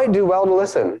 you might do well to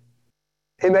listen.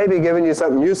 He may be giving you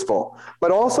something useful. But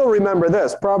also remember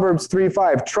this, Proverbs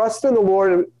 3:5, trust in the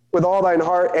Lord with all thine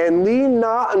heart and lean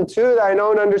not unto thine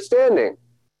own understanding.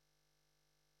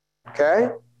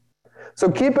 Okay? So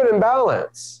keep it in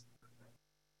balance.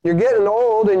 You're getting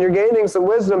old and you're gaining some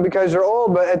wisdom because you're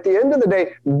old, but at the end of the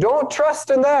day, don't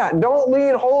trust in that. Don't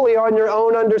lean wholly on your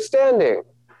own understanding.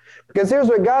 Because here's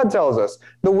what God tells us.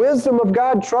 The wisdom of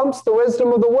God trumps the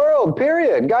wisdom of the world,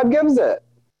 period. God gives it.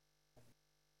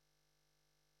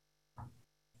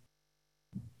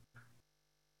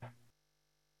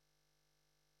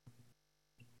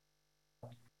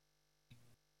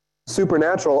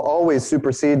 Supernatural always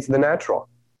supersedes the natural.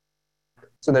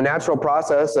 So the natural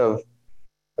process of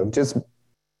just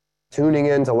tuning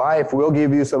into life will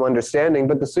give you some understanding,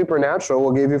 but the supernatural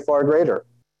will give you far greater.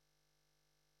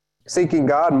 Seeking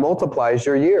God multiplies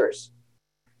your years.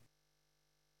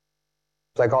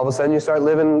 It's like all of a sudden you start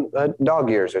living dog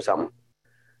years or something.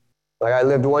 Like I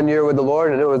lived 1 year with the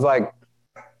Lord and it was like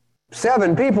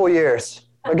 7 people years.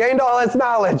 I gained all this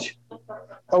knowledge.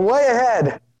 I'm way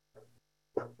ahead.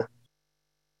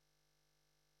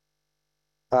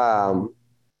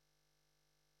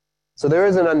 So there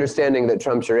is an understanding that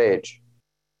trumps your age.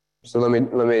 So let me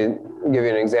give you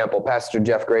an example. Pastor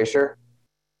Jeff Gracier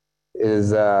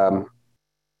is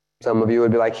Some of you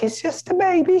would be like, he's just a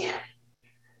baby.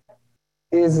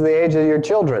 He's the age of your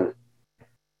children.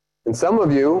 And some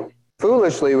of you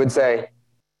foolishly would say,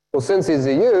 well, since he's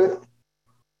a youth,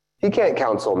 he can't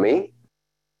counsel me.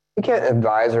 He can't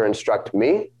advise or instruct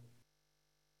me.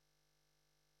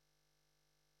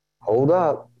 Hold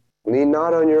up. Lean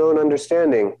not on your own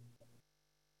understanding.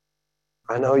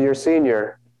 I know you're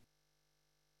senior.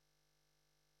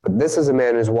 But this is a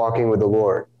man who's walking with the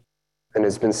Lord and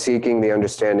has been seeking the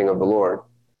understanding of the Lord.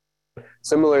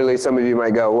 Similarly, some of you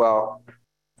might go, well,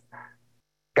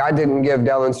 God didn't give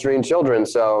Dell and Serene children,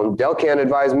 so Dell can't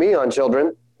advise me on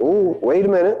children. Ooh, wait a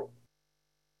minute.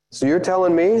 So you're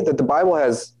telling me that the Bible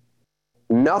has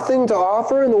nothing to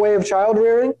offer in the way of child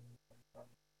rearing?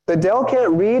 That Dell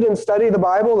can't read and study the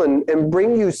Bible and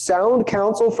bring you sound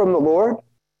counsel from the Lord?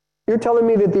 You're telling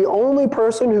me that the only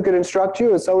person who can instruct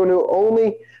you is someone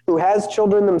who has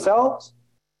children themselves?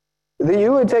 That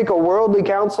you would take a worldly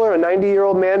counselor, a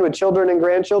 90-year-old man with children and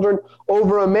grandchildren,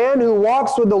 over a man who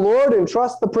walks with the Lord and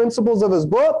trusts the principles of his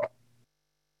book?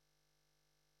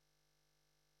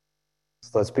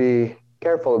 So let's be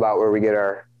careful about where we get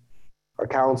our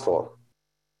counsel,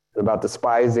 and about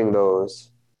despising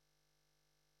those,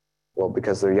 well,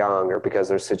 because they're young or because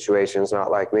their situation's not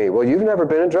like me. Well, you've never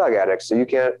been a drug addict, so you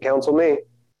can't counsel me.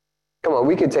 Come on,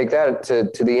 we could take that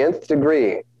to the nth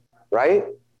degree, right?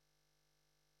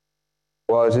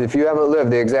 Well, if you haven't lived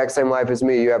the exact same life as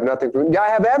me, you have nothing. I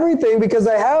have everything because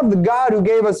I have the God who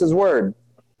gave us his word.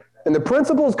 And the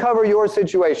principles cover your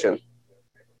situation.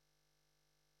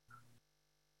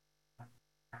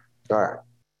 All right.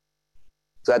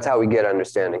 So that's how we get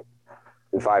understanding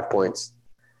in 5 points.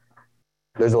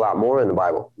 There's a lot more in the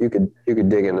Bible. You could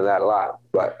dig into that a lot,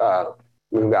 but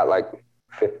we've got like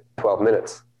 12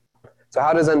 minutes. So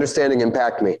how does understanding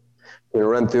impact me? I'm going to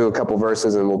run through a couple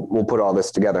verses and we'll put all this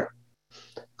together.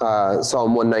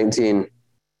 Psalm 119,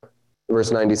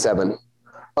 verse 97.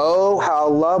 Oh, how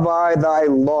love I thy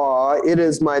law. It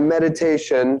is my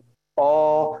meditation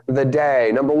all the day.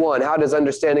 Number one, how does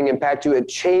understanding impact you? It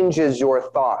changes your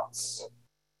thoughts.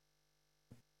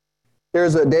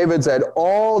 Here's what David said,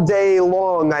 all day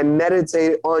long I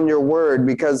meditate on your word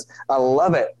because I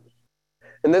love it.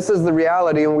 And this is the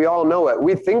reality, and we all know it.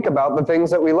 We think about the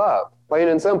things that we love, plain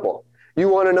and simple. You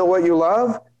want to know what you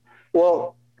love?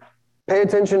 Well, pay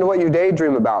attention to what you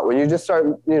daydream about. When you just start,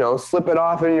 slip it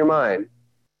off in your mind.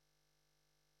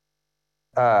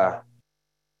 I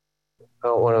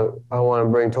don't want to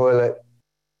bring toilet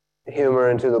humor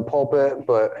into the pulpit,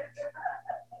 but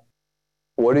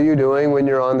what are you doing when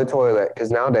you're on the toilet?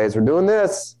 Because nowadays we're doing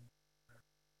this.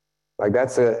 Like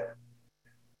that's it.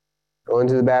 Going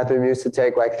to the bathroom used to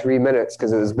take like 3 minutes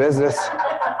because it was business.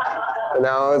 And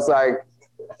now it's like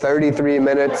 33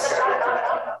 minutes.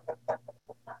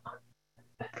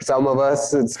 For some of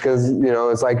us, it's because,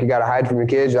 it's like you got to hide from your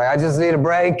kids. You're like, I just need a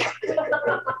break.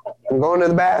 I'm going to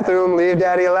the bathroom. Leave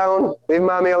daddy alone. Leave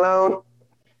mommy alone.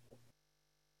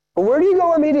 But where do you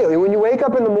go immediately? When you wake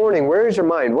up in the morning, where is your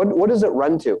mind? What does it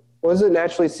run to? What does it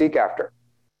naturally seek after?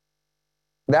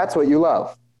 That's what you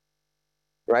love,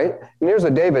 right? And here's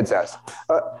what David says.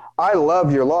 I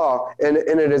love your law, and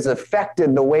it has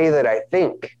affected the way that I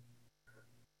think.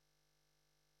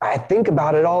 I think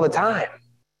about it all the time.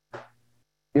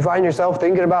 You find yourself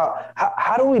thinking about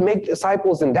how do we make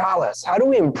disciples in Dallas? How do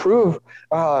we improve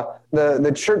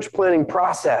the church planning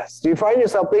process? Do you find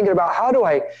yourself thinking about how do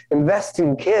I invest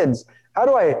in kids? How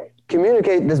do I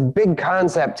communicate this big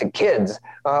concept to kids?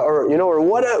 Or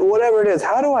whatever it is.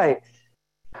 Are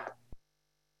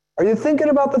you thinking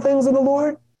about the things of the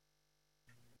Lord?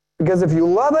 Because if you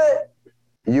love it,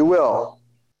 you will.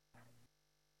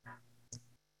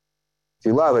 If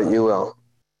you love it, you will.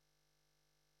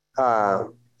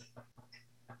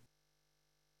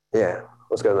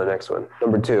 Let's go to the next one.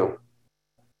 Number 2.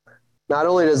 Not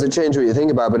only does it change what you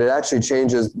think about, but it actually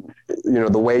changes,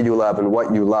 the way you love and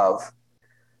what you love.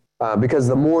 Because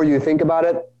the more you think about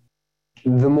it,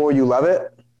 the more you love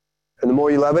it. And the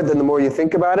more you love it, then the more you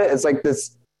think about it. It's like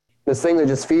this thing that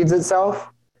just feeds itself,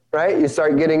 right? You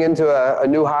start getting into a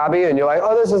new hobby and you're like,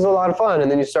 oh, this is a lot of fun. And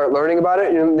then you start learning about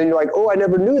it and then you're like, oh, I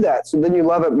never knew that. So then you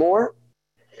love it more.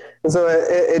 And so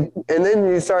and then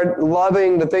you start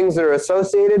loving the things that are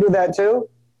associated with that too,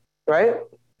 right?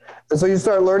 And so you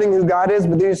start learning who God is,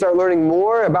 but then you start learning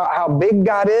more about how big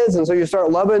God is. And so you start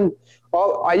loving,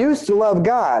 I used to love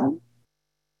God,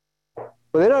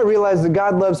 but then I realized that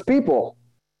God loves people.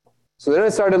 So then I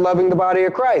started loving the body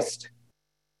of Christ.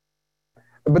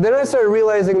 But then I started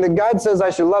realizing that God says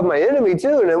I should love my enemy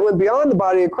too, and it went beyond the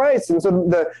body of Christ. And so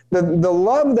the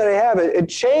love that I have, it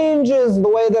changes the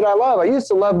way that I love. I used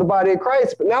to love the body of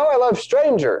Christ, but now I love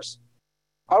strangers.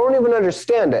 I don't even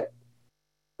understand it,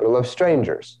 but I love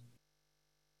strangers.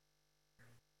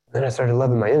 Then I started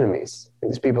loving my enemies,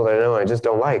 these people that I know I just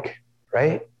don't like,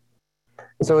 right?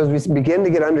 And so as we begin to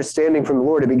get understanding from the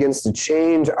Lord, it begins to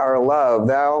change our love.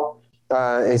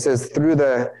 He says, through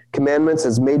the commandments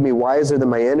has made me wiser than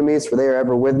my enemies, for they are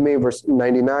ever with me. Verse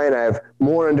 99, I have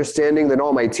more understanding than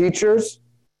all my teachers.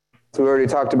 So we already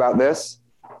talked about this,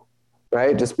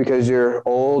 right? Just because you're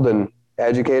old and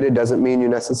educated doesn't mean you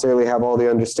necessarily have all the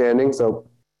understanding. So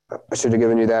I should have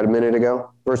given you that a minute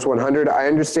ago. Verse 100, I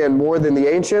understand more than the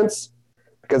ancients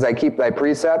because I keep thy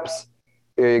precepts.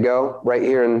 Here you go, right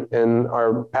here in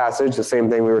our passage, the same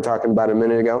thing we were talking about a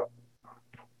minute ago.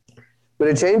 But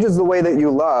it changes the way that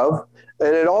you love,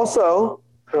 and it also,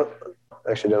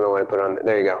 actually don't know what I put on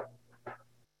there you go.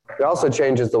 It also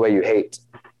changes the way you hate.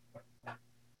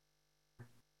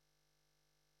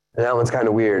 And that one's kind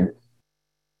of weird,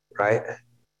 right?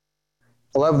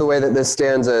 I love the way that this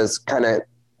stanza is kind of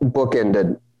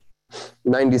bookended.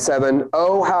 97,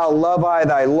 oh, how love I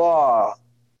thy law.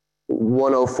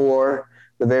 104,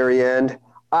 the very end.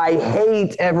 I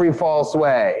hate every false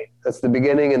way. That's the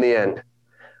beginning and the end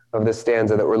of this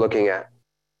stanza that we're looking at.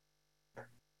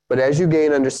 But as you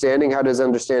gain understanding, how does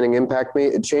understanding impact me?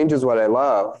 It changes what I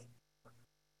love.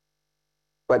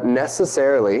 But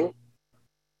necessarily,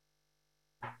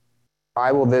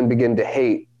 I will then begin to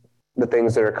hate the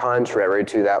things that are contrary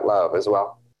to that love as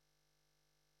well.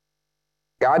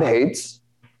 God hates,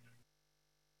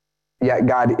 yet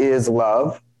God is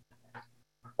love.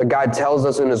 But God tells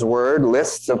us in his word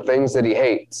lists of things that he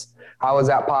hates. How is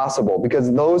that possible? Because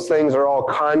those things are all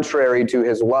contrary to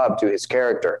his love, to his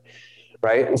character,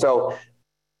 right? And so,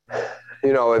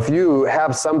 if you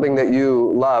have something that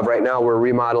you love, right now we're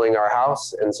remodeling our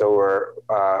house, and so we're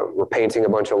painting a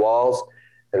bunch of walls,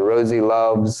 and Rosie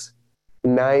loves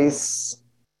nice,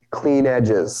 clean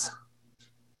edges,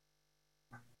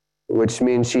 which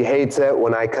means she hates it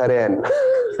when I cut in,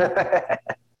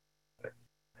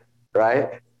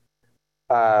 right?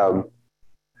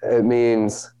 It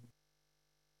means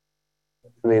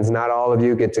not all of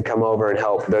you get to come over and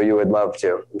help, though you would love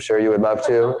to. I'm sure you would love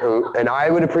to. And I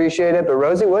would appreciate it, but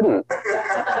Rosie wouldn't.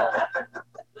 Because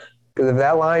if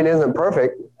that line isn't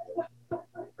perfect,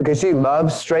 because she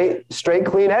loves straight,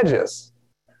 clean edges.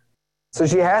 So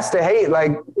she has to hate,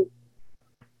 love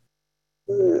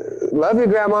you,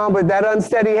 Grandma, but that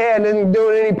unsteady hand isn't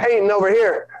doing any painting over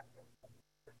here.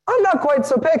 I'm not quite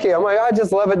so picky. I'm like, I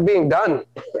just love it being done.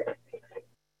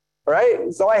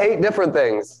 Right? So I hate different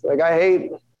things. Like I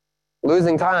hate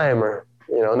losing time or,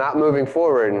 not moving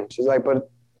forward. And she's like,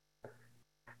 but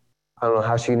I don't know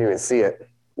how she can even see it.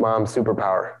 Mom's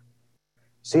superpower.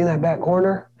 See in that back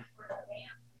corner?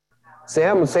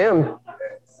 Sam's Rosie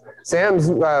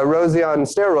on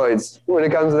steroids when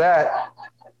it comes to that.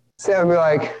 Sam would be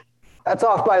like, that's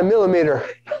off by a millimeter.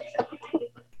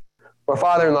 My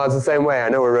father-in-law's the same way. I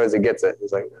know where Rosie gets it.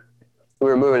 He's like, we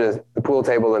were moving the pool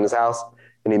table in his house,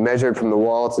 and he measured from the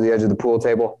wall to the edge of the pool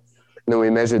table, and then we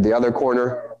measured the other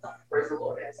corner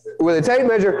with a tape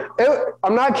measure.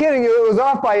 I'm not kidding you. It was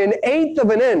off by 1/8 of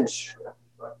an inch.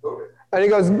 And he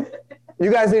goes,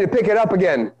 you guys need to pick it up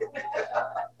again.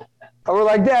 And we're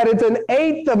like, Dad, it's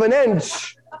 1/8 of an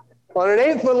inch on an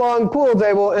 8-foot-long pool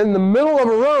table in the middle of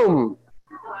a room.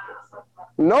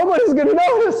 Nobody's going to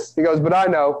notice. He goes, but I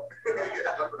know.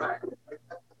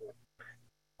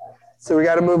 So we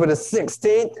got to move it a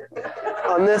 16th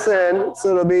on this end.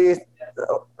 So it'll be...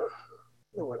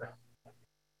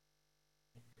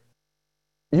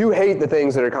 You hate the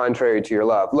things that are contrary to your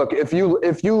love. Look, if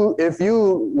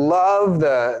you love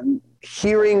the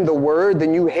hearing the word,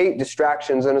 then you hate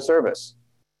distractions in a service.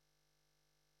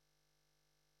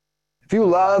 If you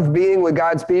love being with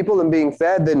God's people and being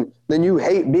fed, then you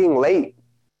hate being late.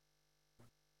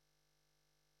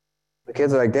 The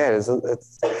kids are like, Dad,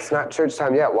 it's not church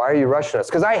time yet. Why are you rushing us?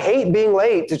 Because I hate being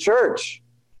late to church.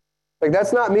 Like,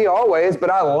 that's not me always, but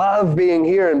I love being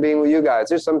here and being with you guys.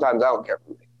 There's sometimes I don't care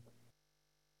for me.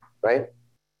 Right?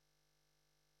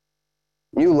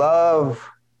 You love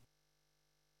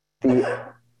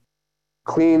the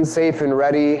clean, safe, and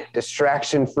ready,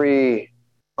 distraction-free,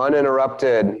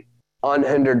 uninterrupted,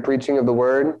 unhindered preaching of the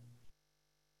word.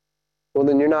 Well,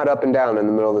 then you're not up and down in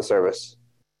the middle of the service.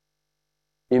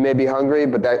 You may be hungry,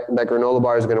 but that granola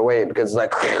bar is going to wait because it's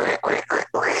like,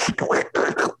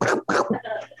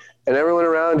 and everyone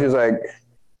around you is like,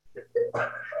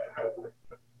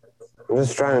 I'm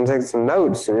just trying to take some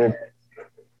notes, and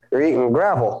you're eating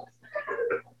gravel.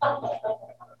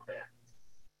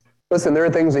 Listen, there are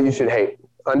things that you should hate.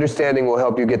 Understanding will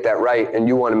help you get that right, and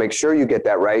you want to make sure you get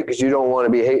that right because you don't want to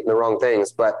be hating the wrong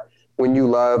things. But when you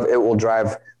love, it will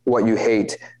drive what you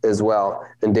hate as well.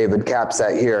 And David caps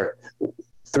that here.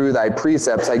 Through thy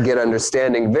precepts, I get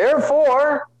understanding.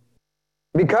 Therefore,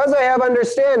 because I have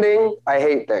understanding, I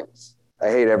hate things. I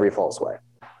hate every false way.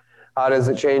 How does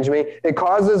it change me? It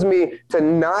causes me to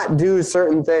not do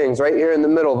certain things. Right here in the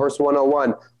middle, verse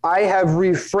 101. I have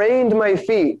refrained my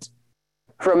feet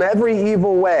from every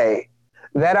evil way,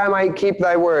 that I might keep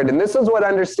thy word. And this is what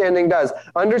understanding does.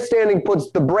 Understanding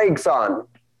puts the brakes on.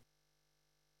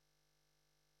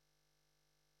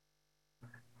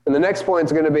 And the next point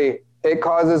is going to be, it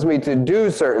causes me to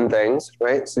do certain things,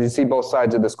 right? So you see both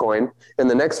sides of this coin. In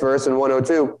the next verse, in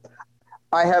 102,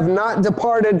 I have not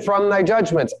departed from thy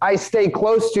judgments. I stay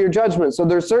close to your judgments. So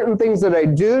there's certain things that I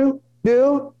do,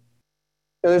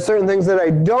 and there's certain things that I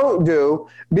don't do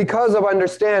because of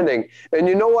understanding. And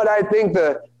you know what I think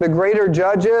the greater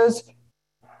judge is?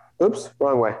 Oops,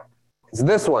 wrong way. It's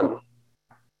this one.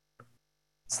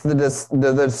 It's the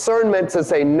discernment to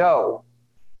say no.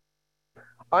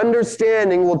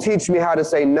 Understanding will teach me how to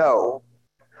say no.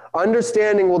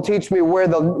 Understanding will teach me where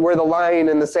the line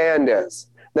in the sand is,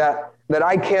 that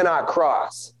I cannot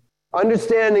cross.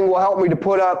 Understanding will help me to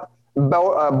put up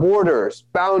borders,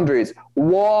 boundaries,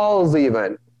 walls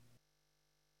even.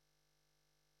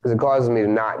 Because it causes me to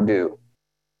not do.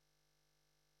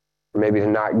 Or maybe to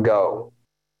not go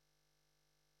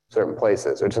certain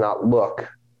places, or to not look,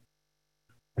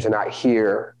 or to not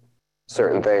hear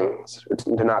certain things, or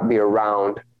to not be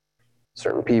around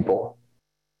certain people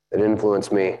that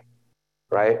influence me,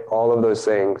 right? All of those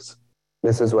things.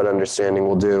 This is what understanding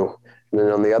will do. And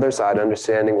then on the other side,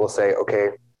 understanding will say,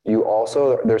 okay,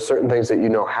 there's certain things that you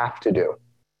know have to do.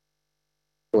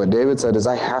 What David said is,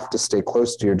 I have to stay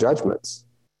close to your judgments.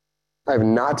 I have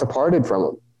not departed from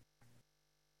them.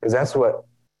 Because that's what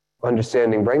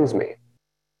understanding brings me.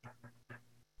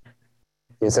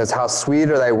 He says, how sweet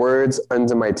are thy words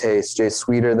unto my taste, yea,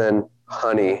 sweeter than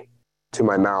honey to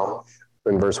my mouth,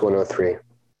 in verse 103.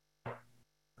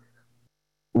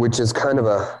 Which is kind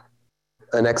of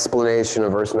an explanation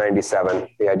of verse 97,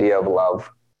 the idea of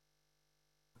love.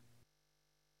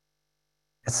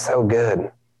 It's so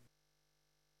good.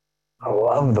 I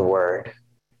love the word.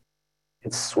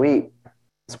 It's sweet.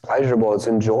 It's pleasurable. It's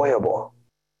enjoyable.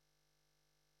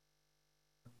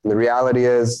 And the reality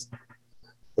is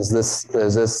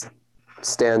this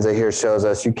stanza here shows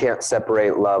us, you can't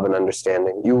separate love and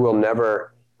understanding. You will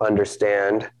never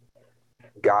understand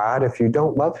God if you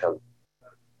don't love him.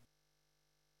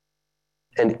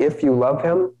 And if you love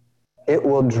him, it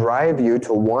will drive you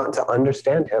to want to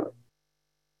understand him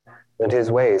and his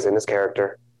ways and his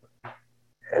character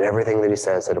and everything that he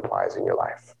says that applies in your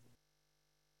life.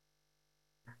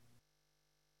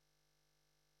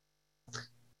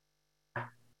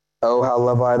 Oh, how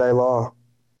love I thy law.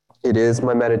 It is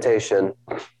my meditation,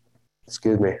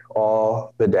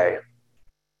 all the day.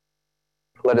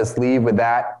 Let us leave with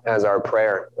that as our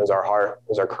prayer, as our heart,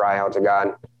 as our cry out to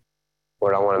God.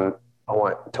 Lord, I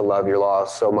want to love your law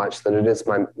so much that it is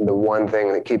the one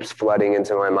thing that keeps flooding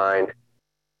into my mind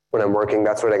when I'm working.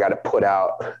 That's what I got to put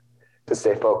out to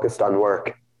stay focused on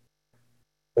work.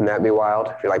 Wouldn't that be wild?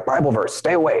 If you're like, Bible verse,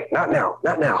 stay away. Not now.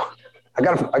 I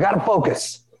gotta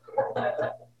focus.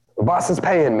 The boss is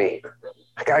paying me.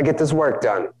 I got to get this work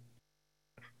done.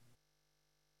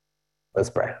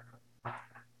 Let's pray.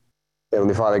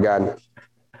 Heavenly Father God,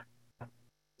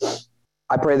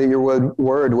 I pray that your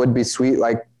word would be sweet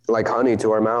like honey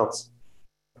to our mouths,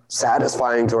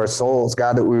 satisfying to our souls,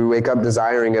 God, that we wake up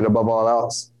desiring it above all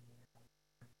else.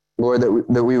 Lord,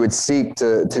 that we would seek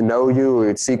to know you, we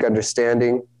would seek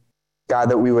understanding. God,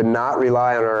 that we would not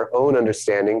rely on our own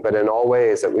understanding, but in all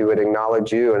ways that we would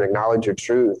acknowledge you and acknowledge your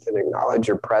truth and acknowledge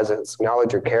your presence,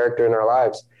 acknowledge your character in our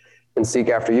lives and seek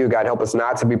after you. God, help us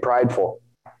not to be prideful.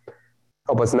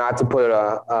 Help us not to put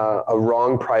a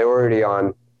wrong priority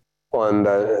on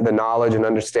the knowledge and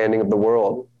understanding of the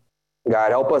world.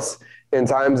 God, help us in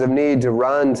times of need to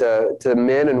run to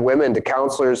men and women, to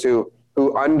counselors who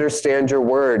understand your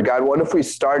word. God, what if we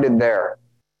started there?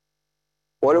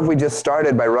 What if we just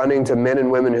started by running to men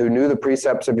and women who knew the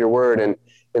precepts of your word and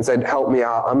said, help me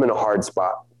out, I'm in a hard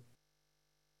spot.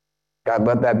 God,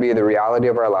 let that be the reality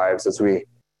of our lives as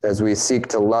we seek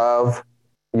to love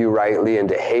you rightly and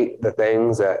to hate the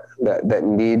things that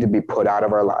need to be put out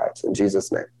of our lives. In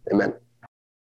Jesus' name, amen.